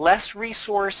is less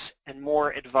resource and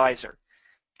more advisor.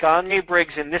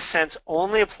 Gagne-Briggs in this sense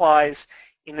only applies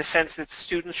in the sense that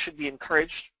students should be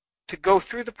encouraged to go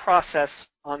through the process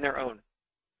on their own.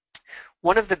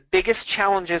 One of the biggest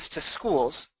challenges to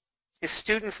schools is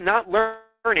students not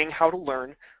learning how to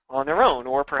learn on their own,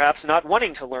 or perhaps not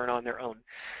wanting to learn on their own.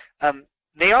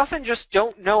 They often just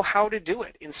don't know how to do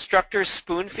it. Instructors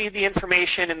spoon-feed the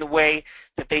information in the way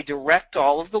that they direct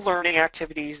all of the learning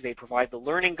activities, they provide the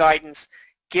learning guidance,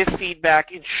 give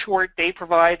feedback. In short, they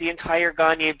provide the entire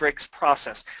Gagne-Briggs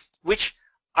process, which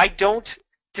I don't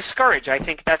discourage. I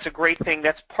think that's a great thing.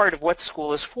 That's part of what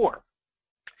school is for.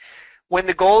 When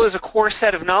the goal is a core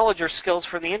set of knowledge or skills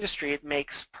from the industry, it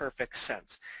makes perfect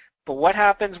sense. But what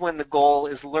happens when the goal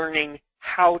is learning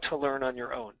how to learn on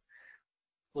your own?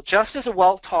 Well, just as a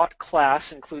well-taught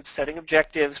class includes setting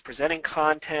objectives, presenting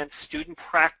content, student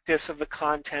practice of the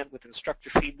content with instructor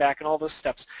feedback and all those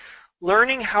steps,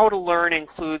 learning how to learn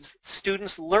includes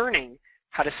students learning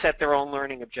how to set their own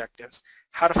learning objectives,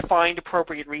 how to find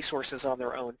appropriate resources on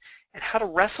their own, and how to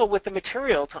wrestle with the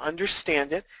material to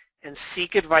understand it and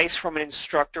seek advice from an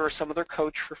instructor or some other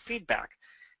coach for feedback.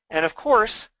 And of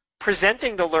course,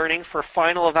 presenting the learning for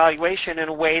final evaluation in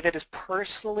a way that is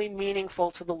personally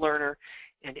meaningful to the learner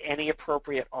and any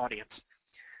appropriate audience.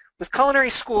 With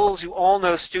culinary schools, you all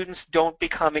know students don't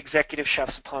become executive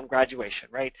chefs upon graduation,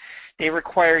 right? They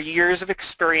require years of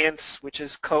experience, which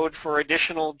is code for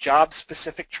additional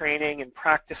job-specific training and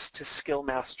practice to skill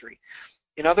mastery.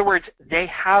 In other words, they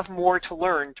have more to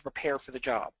learn to prepare for the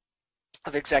job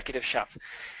of executive chef.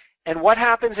 And what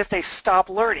happens if they stop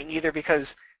learning, either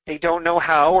because they don't know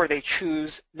how or they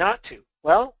choose not to?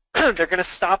 Well, they're going to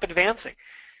stop advancing.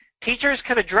 Teachers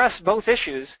can address both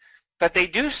issues, but they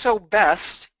do so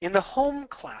best in the home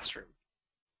classroom,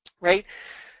 right?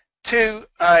 To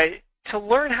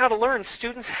learn how to learn,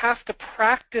 students have to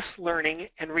practice learning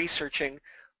and researching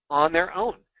on their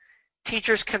own.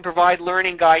 Teachers can provide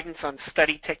learning guidance on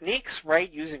study techniques,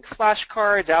 right, using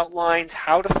flashcards, outlines,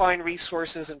 how to find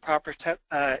resources and proper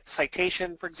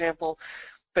citation, for example,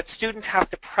 but students have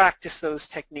to practice those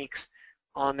techniques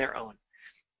on their own.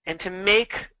 And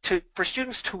for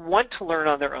students to want to learn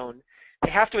on their own, they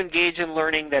have to engage in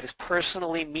learning that is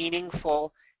personally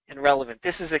meaningful and relevant.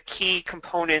 This is a key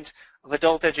component of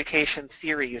adult education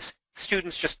theories.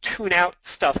 Students just tune out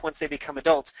stuff once they become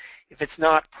adults if it's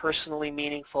not personally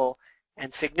meaningful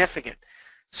and significant.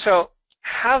 So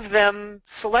have them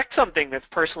select something that's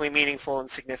personally meaningful and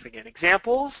significant.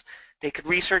 Examples, they could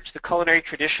research the culinary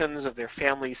traditions of their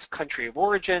family's country of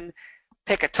origin,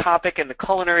 pick a topic in the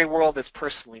culinary world that's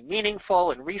personally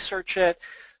meaningful and research it,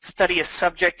 study a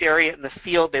subject area in the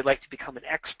field they'd like to become an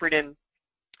expert in.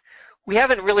 We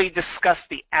haven't really discussed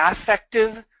the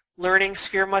affective learning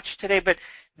sphere much today, but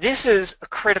this is a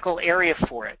critical area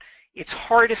for it. It's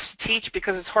hardest to teach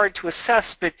because it's hard to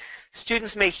assess, but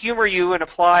students may humor you and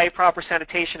apply proper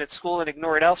sanitation at school and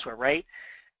ignore it elsewhere, right?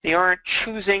 They aren't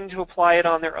choosing to apply it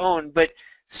on their own, but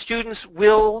students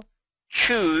will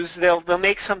choose, they'll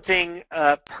make something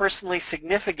personally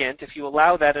significant if you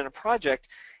allow that in a project,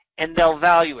 and they'll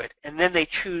value it, and then they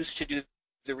choose to do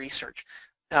the research.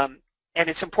 And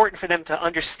it's important for them to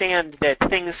understand that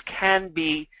things can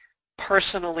be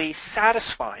personally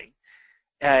satisfying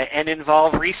and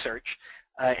involve research.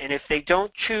 And if they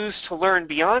don't choose to learn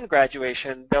beyond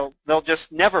graduation, they'll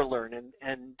just never learn,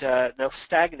 and they'll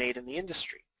stagnate in the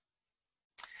industry.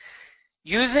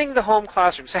 Using the home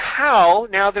classroom. So how,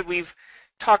 now that we've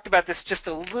talked about this just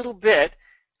a little bit,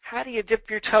 how do you dip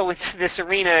your toe into this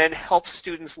arena and help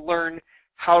students learn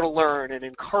how to learn and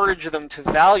encourage them to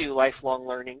value lifelong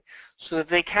learning so that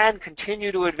they can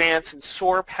continue to advance and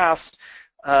soar past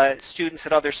students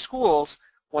at other schools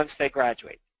once they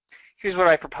graduate? Here's what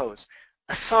I propose.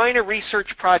 Assign a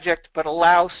research project, but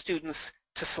allow students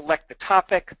to select the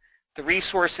topic, the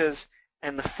resources,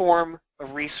 and the form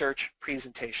of research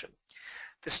presentation.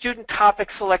 The student topic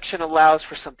selection allows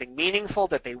for something meaningful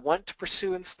that they want to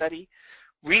pursue and study.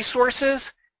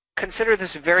 Resources, consider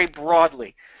this very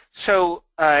broadly. So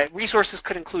resources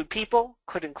could include people,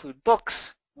 could include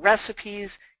books,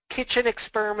 recipes, kitchen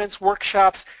experiments,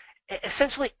 workshops,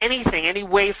 essentially anything, any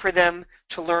way for them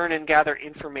to learn and gather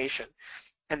information.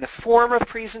 And the form of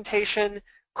presentation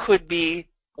could be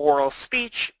oral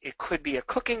speech, it could be a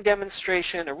cooking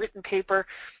demonstration, a written paper,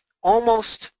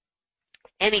 almost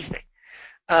anything.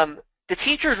 The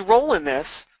teacher's role in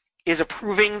this is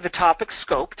approving the topic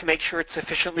scope to make sure it's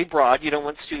sufficiently broad. You don't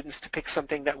want students to pick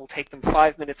something that will take them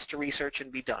 5 minutes to research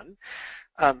and be done.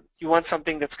 You want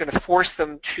something that's going to force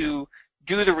them to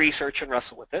do the research and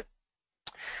wrestle with it.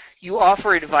 You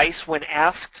offer advice when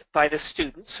asked by the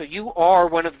student, so you are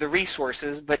one of the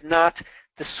resources, but not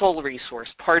the sole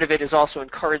resource. Part of it is also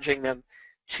encouraging them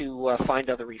to find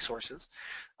other resources.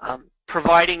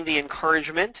 Providing the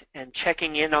encouragement and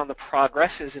checking in on the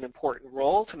progress is an important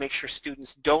role to make sure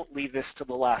students don't leave this to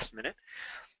the last minute.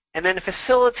 And then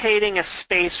facilitating a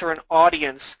space or an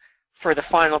audience for the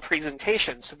final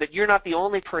presentation so that you're not the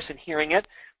only person hearing it,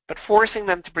 but forcing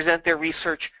them to present their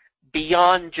research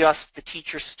beyond just the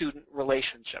teacher-student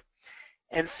relationship.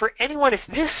 And for anyone, if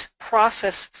this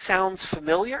process sounds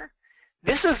familiar,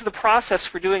 this is the process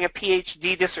for doing a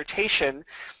PhD dissertation,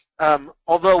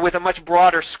 although with a much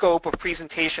broader scope of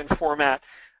presentation format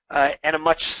and a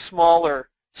much smaller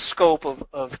scope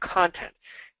of content.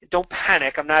 Don't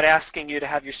panic. I'm not asking you to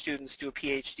have your students do a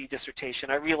PhD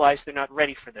dissertation. I realize they're not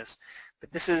ready for this,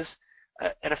 but this is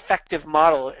an effective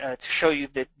model to show you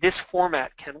that this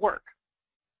format can work.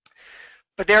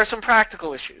 But there are some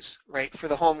practical issues, right, for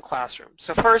the home classroom.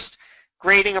 So first,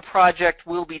 grading a project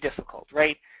will be difficult,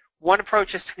 right? One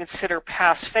approach is to consider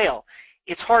pass-fail.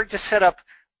 It's hard to set up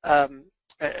a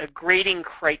grading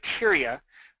criteria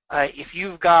if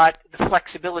you've got the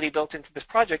flexibility built into this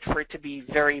project for it to be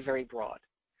very, very broad.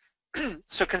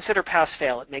 So consider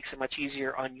pass-fail. It makes it much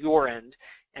easier on your end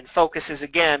and focuses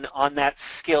again on that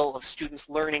skill of students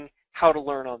learning how to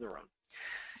learn on their own.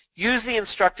 Use the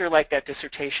instructor like that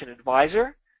dissertation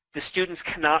advisor. The students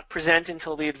cannot present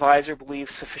until the advisor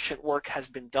believes sufficient work has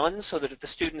been done, so that if the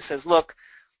student says, look,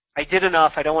 I did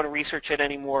enough, I don't want to research it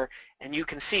anymore, and you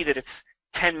can see that it's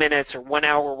 10 minutes or 1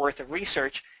 hour worth of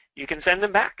research, you can send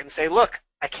them back and say, look,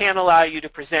 I can't allow you to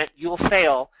present, you'll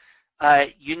fail,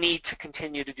 you need to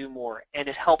continue to do more. And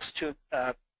it helps to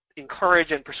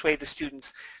encourage and persuade the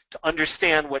students to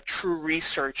understand what true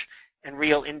research and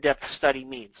real in-depth study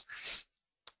means.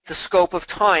 The scope of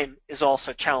time is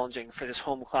also challenging for this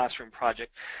home classroom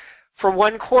project. For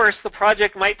one course, the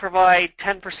project might provide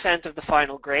 10% of the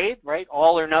final grade, right?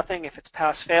 All or nothing if it's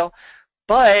pass-fail.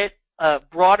 But a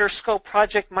broader scope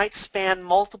project might span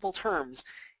multiple terms,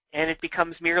 and it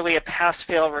becomes merely a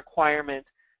pass-fail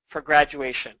requirement for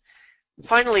graduation.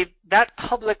 Finally, that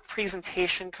public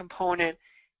presentation component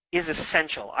is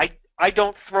essential. I I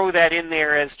don't throw that in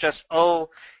there as just, oh,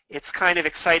 it's kind of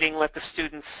exciting, let the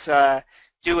students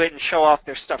do it and show off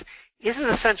their stuff. This is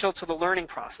essential to the learning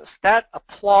process. That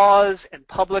applause and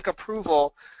public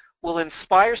approval will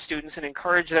inspire students and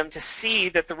encourage them to see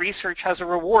that the research has a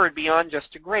reward beyond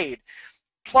just a grade.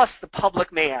 Plus, the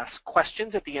public may ask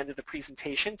questions at the end of the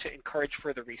presentation to encourage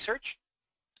further research.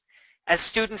 As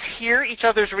students hear each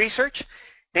other's research,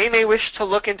 they may wish to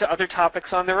look into other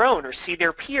topics on their own or see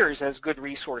their peers as good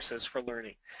resources for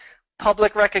learning.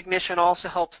 Public recognition also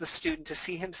helps the student to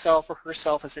see himself or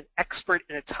herself as an expert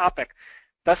in a topic,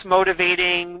 thus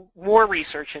motivating more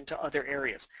research into other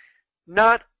areas.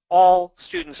 Not all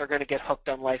students are going to get hooked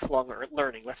on lifelong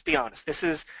learning. Let's be honest. This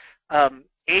is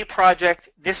a project.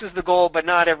 This is the goal, but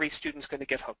not every student's going to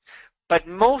get hooked. But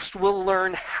most will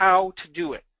learn how to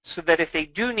do it so that if they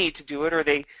do need to do it or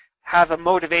they have a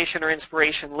motivation or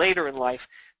inspiration later in life,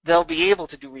 they'll be able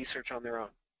to do research on their own.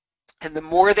 And the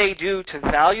more they do to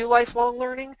value lifelong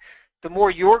learning, the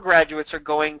more your graduates are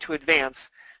going to advance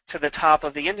to the top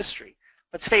of the industry.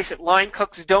 Let's face it, line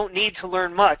cooks don't need to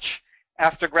learn much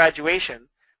after graduation,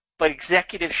 but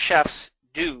executive chefs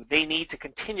do. They need to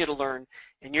continue to learn,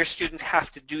 and your students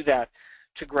have to do that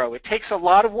to grow. It takes a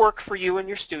lot of work for you and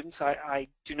your students. I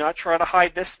do not try to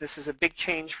hide this. This is a big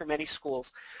change for many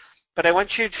schools. But I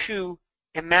want you to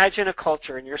imagine a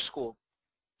culture in your school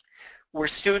where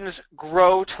students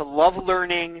grow to love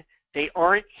learning. They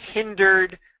aren't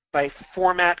hindered by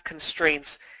format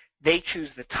constraints. They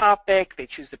choose the topic, they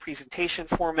choose the presentation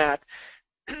format,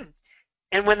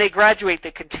 and when they graduate,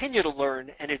 they continue to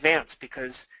learn and advance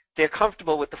because they're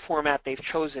comfortable with the format they've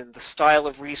chosen, the style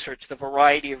of research, the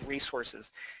variety of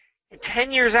resources. And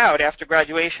 10 years out after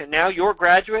graduation, now your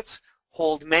graduates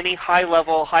hold many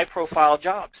high-level, high-profile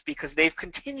jobs because they've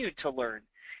continued to learn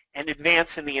and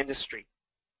advance in the industry.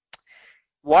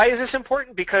 Why is this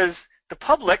important? Because the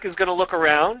public is going to look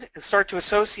around and start to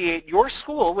associate your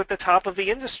school with the top of the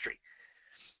industry.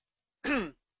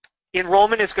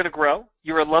 Enrollment is going to grow.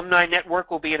 Your alumni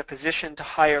network will be in a position to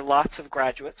hire lots of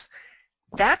graduates.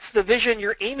 That's the vision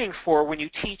you're aiming for when you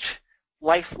teach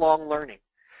lifelong learning.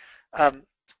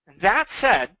 That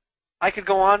said, I could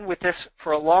go on with this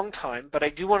for a long time, but I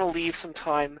do want to leave some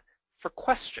time for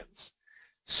questions.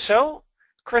 So,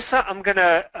 Carissa, I'm going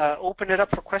to open it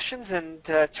up for questions and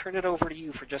turn it over to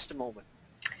you for just a moment.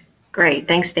 Great.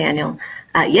 Thanks, Daniel.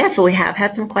 Yes, well, we have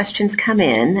had some questions come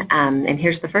in, and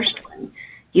here's the first one.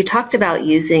 You talked about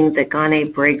using the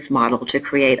Ghane-Briggs model to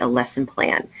create a lesson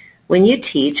plan. When you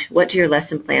teach, what do your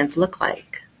lesson plans look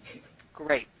like?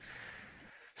 Great.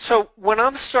 So when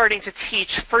I'm starting to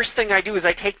teach, first thing I do is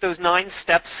I take those 9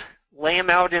 steps, lay them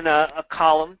out in a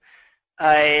column,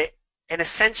 and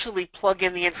essentially plug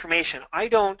in the information. I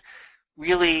don't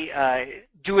really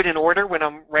do it in order when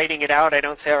I'm writing it out. I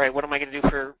don't say, all right, what am I going to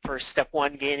do for step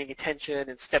 1, gaining attention,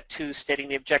 and step 2, stating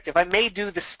the objective. I may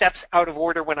do the steps out of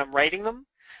order when I'm writing them,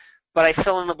 but I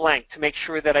fill in the blank to make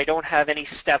sure that I don't have any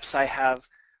steps I have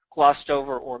glossed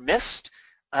over or missed,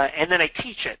 and then I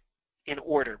teach it in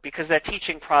order because that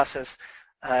teaching process,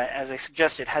 as I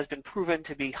suggested, has been proven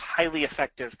to be highly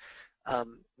effective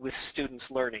with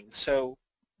students learning. So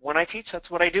when I teach,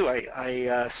 that's what I do.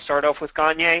 I start off with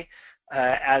Ghane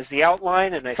as the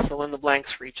outline, and I fill in the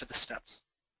blanks for each of the steps.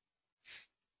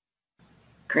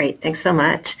 Great, thanks so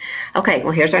much. Okay,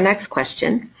 well, here's our next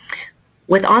question.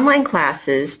 With online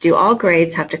classes, do all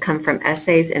grades have to come from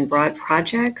essays and broad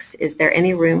projects? Is there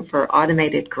any room for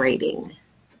automated grading?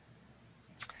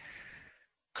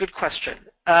 Good question.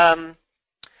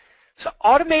 So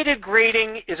automated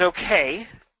grading is okay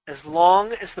as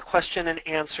long as the question and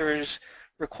answers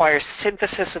require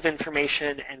synthesis of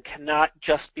information and cannot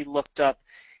just be looked up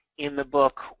in the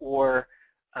book or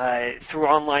through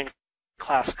online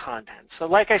class content. So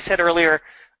like I said earlier,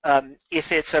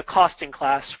 if it's a costing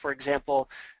class, for example,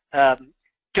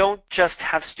 don't just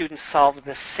have students solve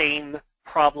the same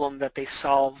problem that they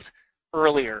solved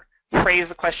earlier. Phrase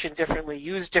the question differently,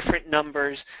 use different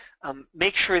numbers,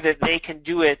 make sure that they can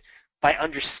do it by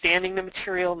understanding the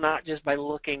material, not just by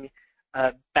looking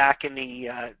back in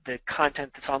the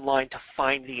content that's online to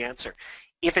find the answer.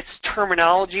 If it's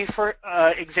terminology, for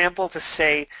example, to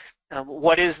say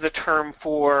what is the term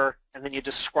for, and then you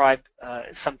describe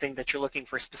something that you're looking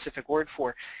for a specific word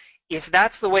for. If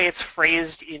that's the way it's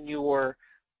phrased in your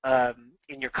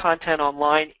content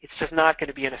online, it's just not going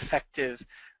to be an effective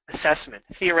assessment.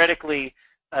 Theoretically,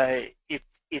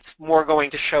 it's more going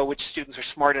to show which students are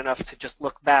smart enough to just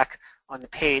look back on the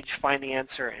page, find the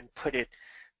answer, and put it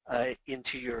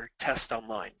into your test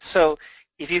online. So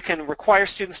if you can require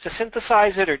students to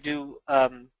synthesize it or do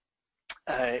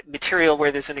material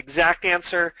where there's an exact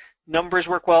answer, numbers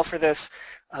work well for this.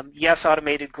 Yes,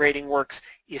 automated grading works.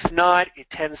 If not, it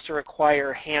tends to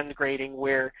require hand grading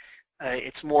where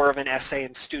it's more of an essay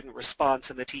and student response,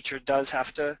 and the teacher does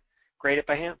have to grade it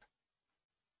by hand.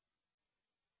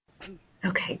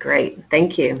 Okay, great.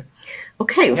 Thank you.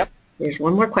 Okay, Yep. There's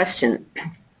one more question.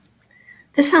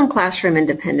 This home classroom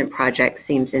independent project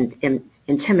seems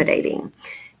intimidating.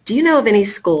 Do you know of any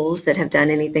schools that have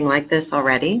done anything like this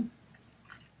already?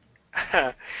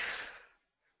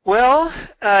 Well,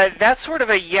 that's sort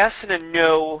of a yes and a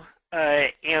no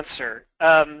answer.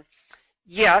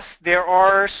 Yes, there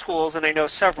are schools, and I know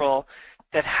several,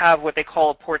 that have what they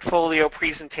call a portfolio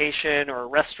presentation or a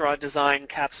restaurant design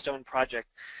capstone project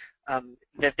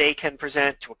that they can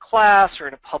present to a class or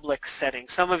in a public setting.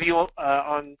 Some of you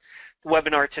on the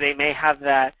webinar today may have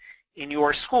that in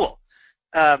your school.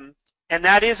 And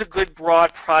that is a good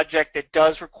broad project that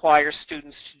does require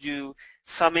students to do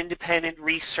some independent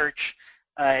research.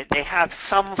 They have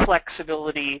some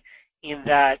flexibility in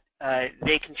that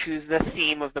they can choose the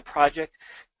theme of the project.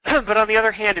 But on the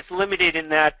other hand, it's limited in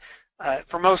that,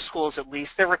 for most schools at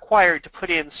least, they're required to put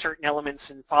in certain elements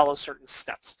and follow certain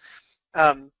steps.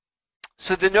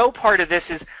 So the no part of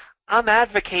this is I'm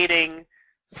advocating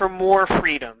for more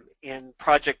freedom in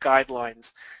project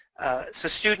guidelines. So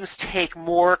students take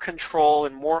more control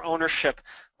and more ownership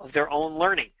of their own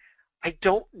learning. I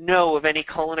don't know of any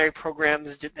culinary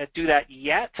programs that do that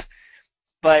yet,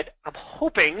 but I'm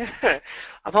hoping,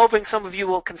 I'm hoping some of you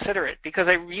will consider it, because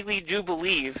I really do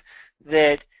believe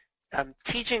that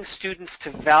teaching students to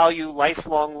value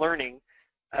lifelong learning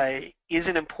is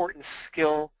an important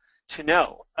skill to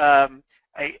know.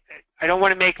 I don't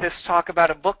want to make this talk about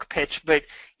a book pitch, but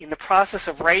in the process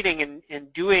of writing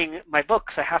and doing my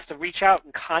books, I have to reach out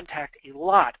and contact a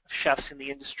lot of chefs in the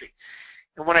industry.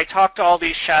 And when I talk to all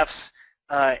these chefs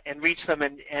and reach them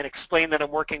and explain that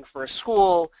I'm working for a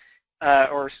school,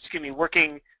 or excuse me,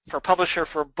 working for a publisher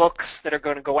for books that are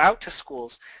going to go out to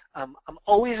schools, I'm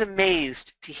always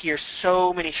amazed to hear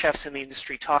so many chefs in the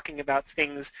industry talking about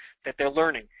things that they're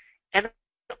learning. And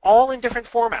all in different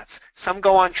formats. Some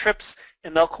go on trips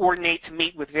and they'll coordinate to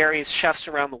meet with various chefs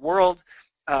around the world,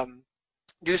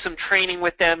 do some training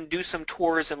with them, do some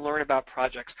tours and learn about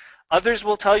projects. Others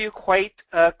will tell you quite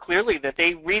clearly that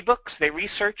they read books, they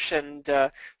research, and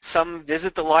some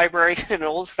visit the library in an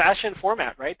old-fashioned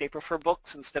format, right? They prefer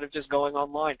books instead of just going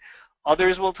online.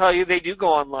 Others will tell you they do go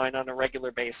online on a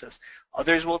regular basis.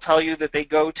 Others will tell you that they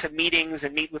go to meetings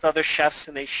and meet with other chefs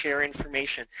and they share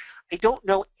information. I don't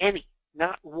know any,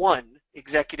 not one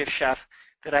executive chef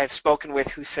that I've spoken with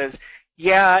who says,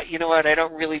 yeah, you know what, I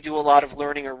don't really do a lot of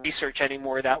learning or research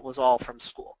anymore, that was all from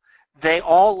school. They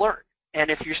all learn. And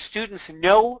if your students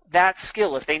know that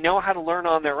skill, if they know how to learn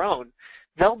on their own,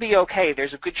 they'll be okay.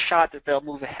 There's a good shot that they'll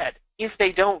move ahead. If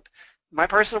they don't, my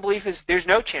personal belief is there's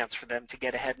no chance for them to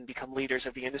get ahead and become leaders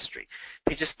of the industry.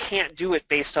 They just can't do it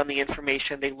based on the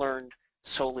information they learned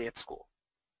solely at school.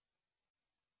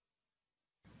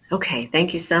 Okay,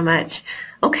 thank you so much.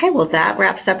 Okay, well that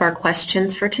wraps up our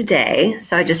questions for today.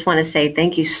 So I just want to say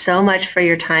thank you so much for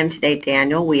your time today,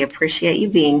 Daniel. We appreciate you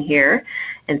being here.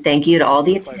 And thank you to all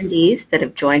the attendees that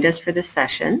have joined us for this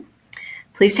session.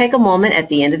 Please take a moment at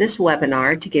the end of this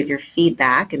webinar to give your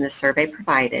feedback in the survey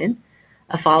provided.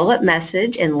 A follow-up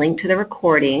message and link to the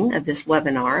recording of this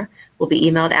webinar will be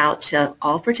emailed out to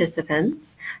all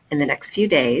participants in the next few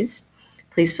days.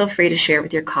 Please feel free to share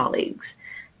with your colleagues.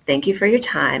 Thank you for your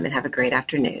time and have a great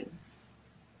afternoon.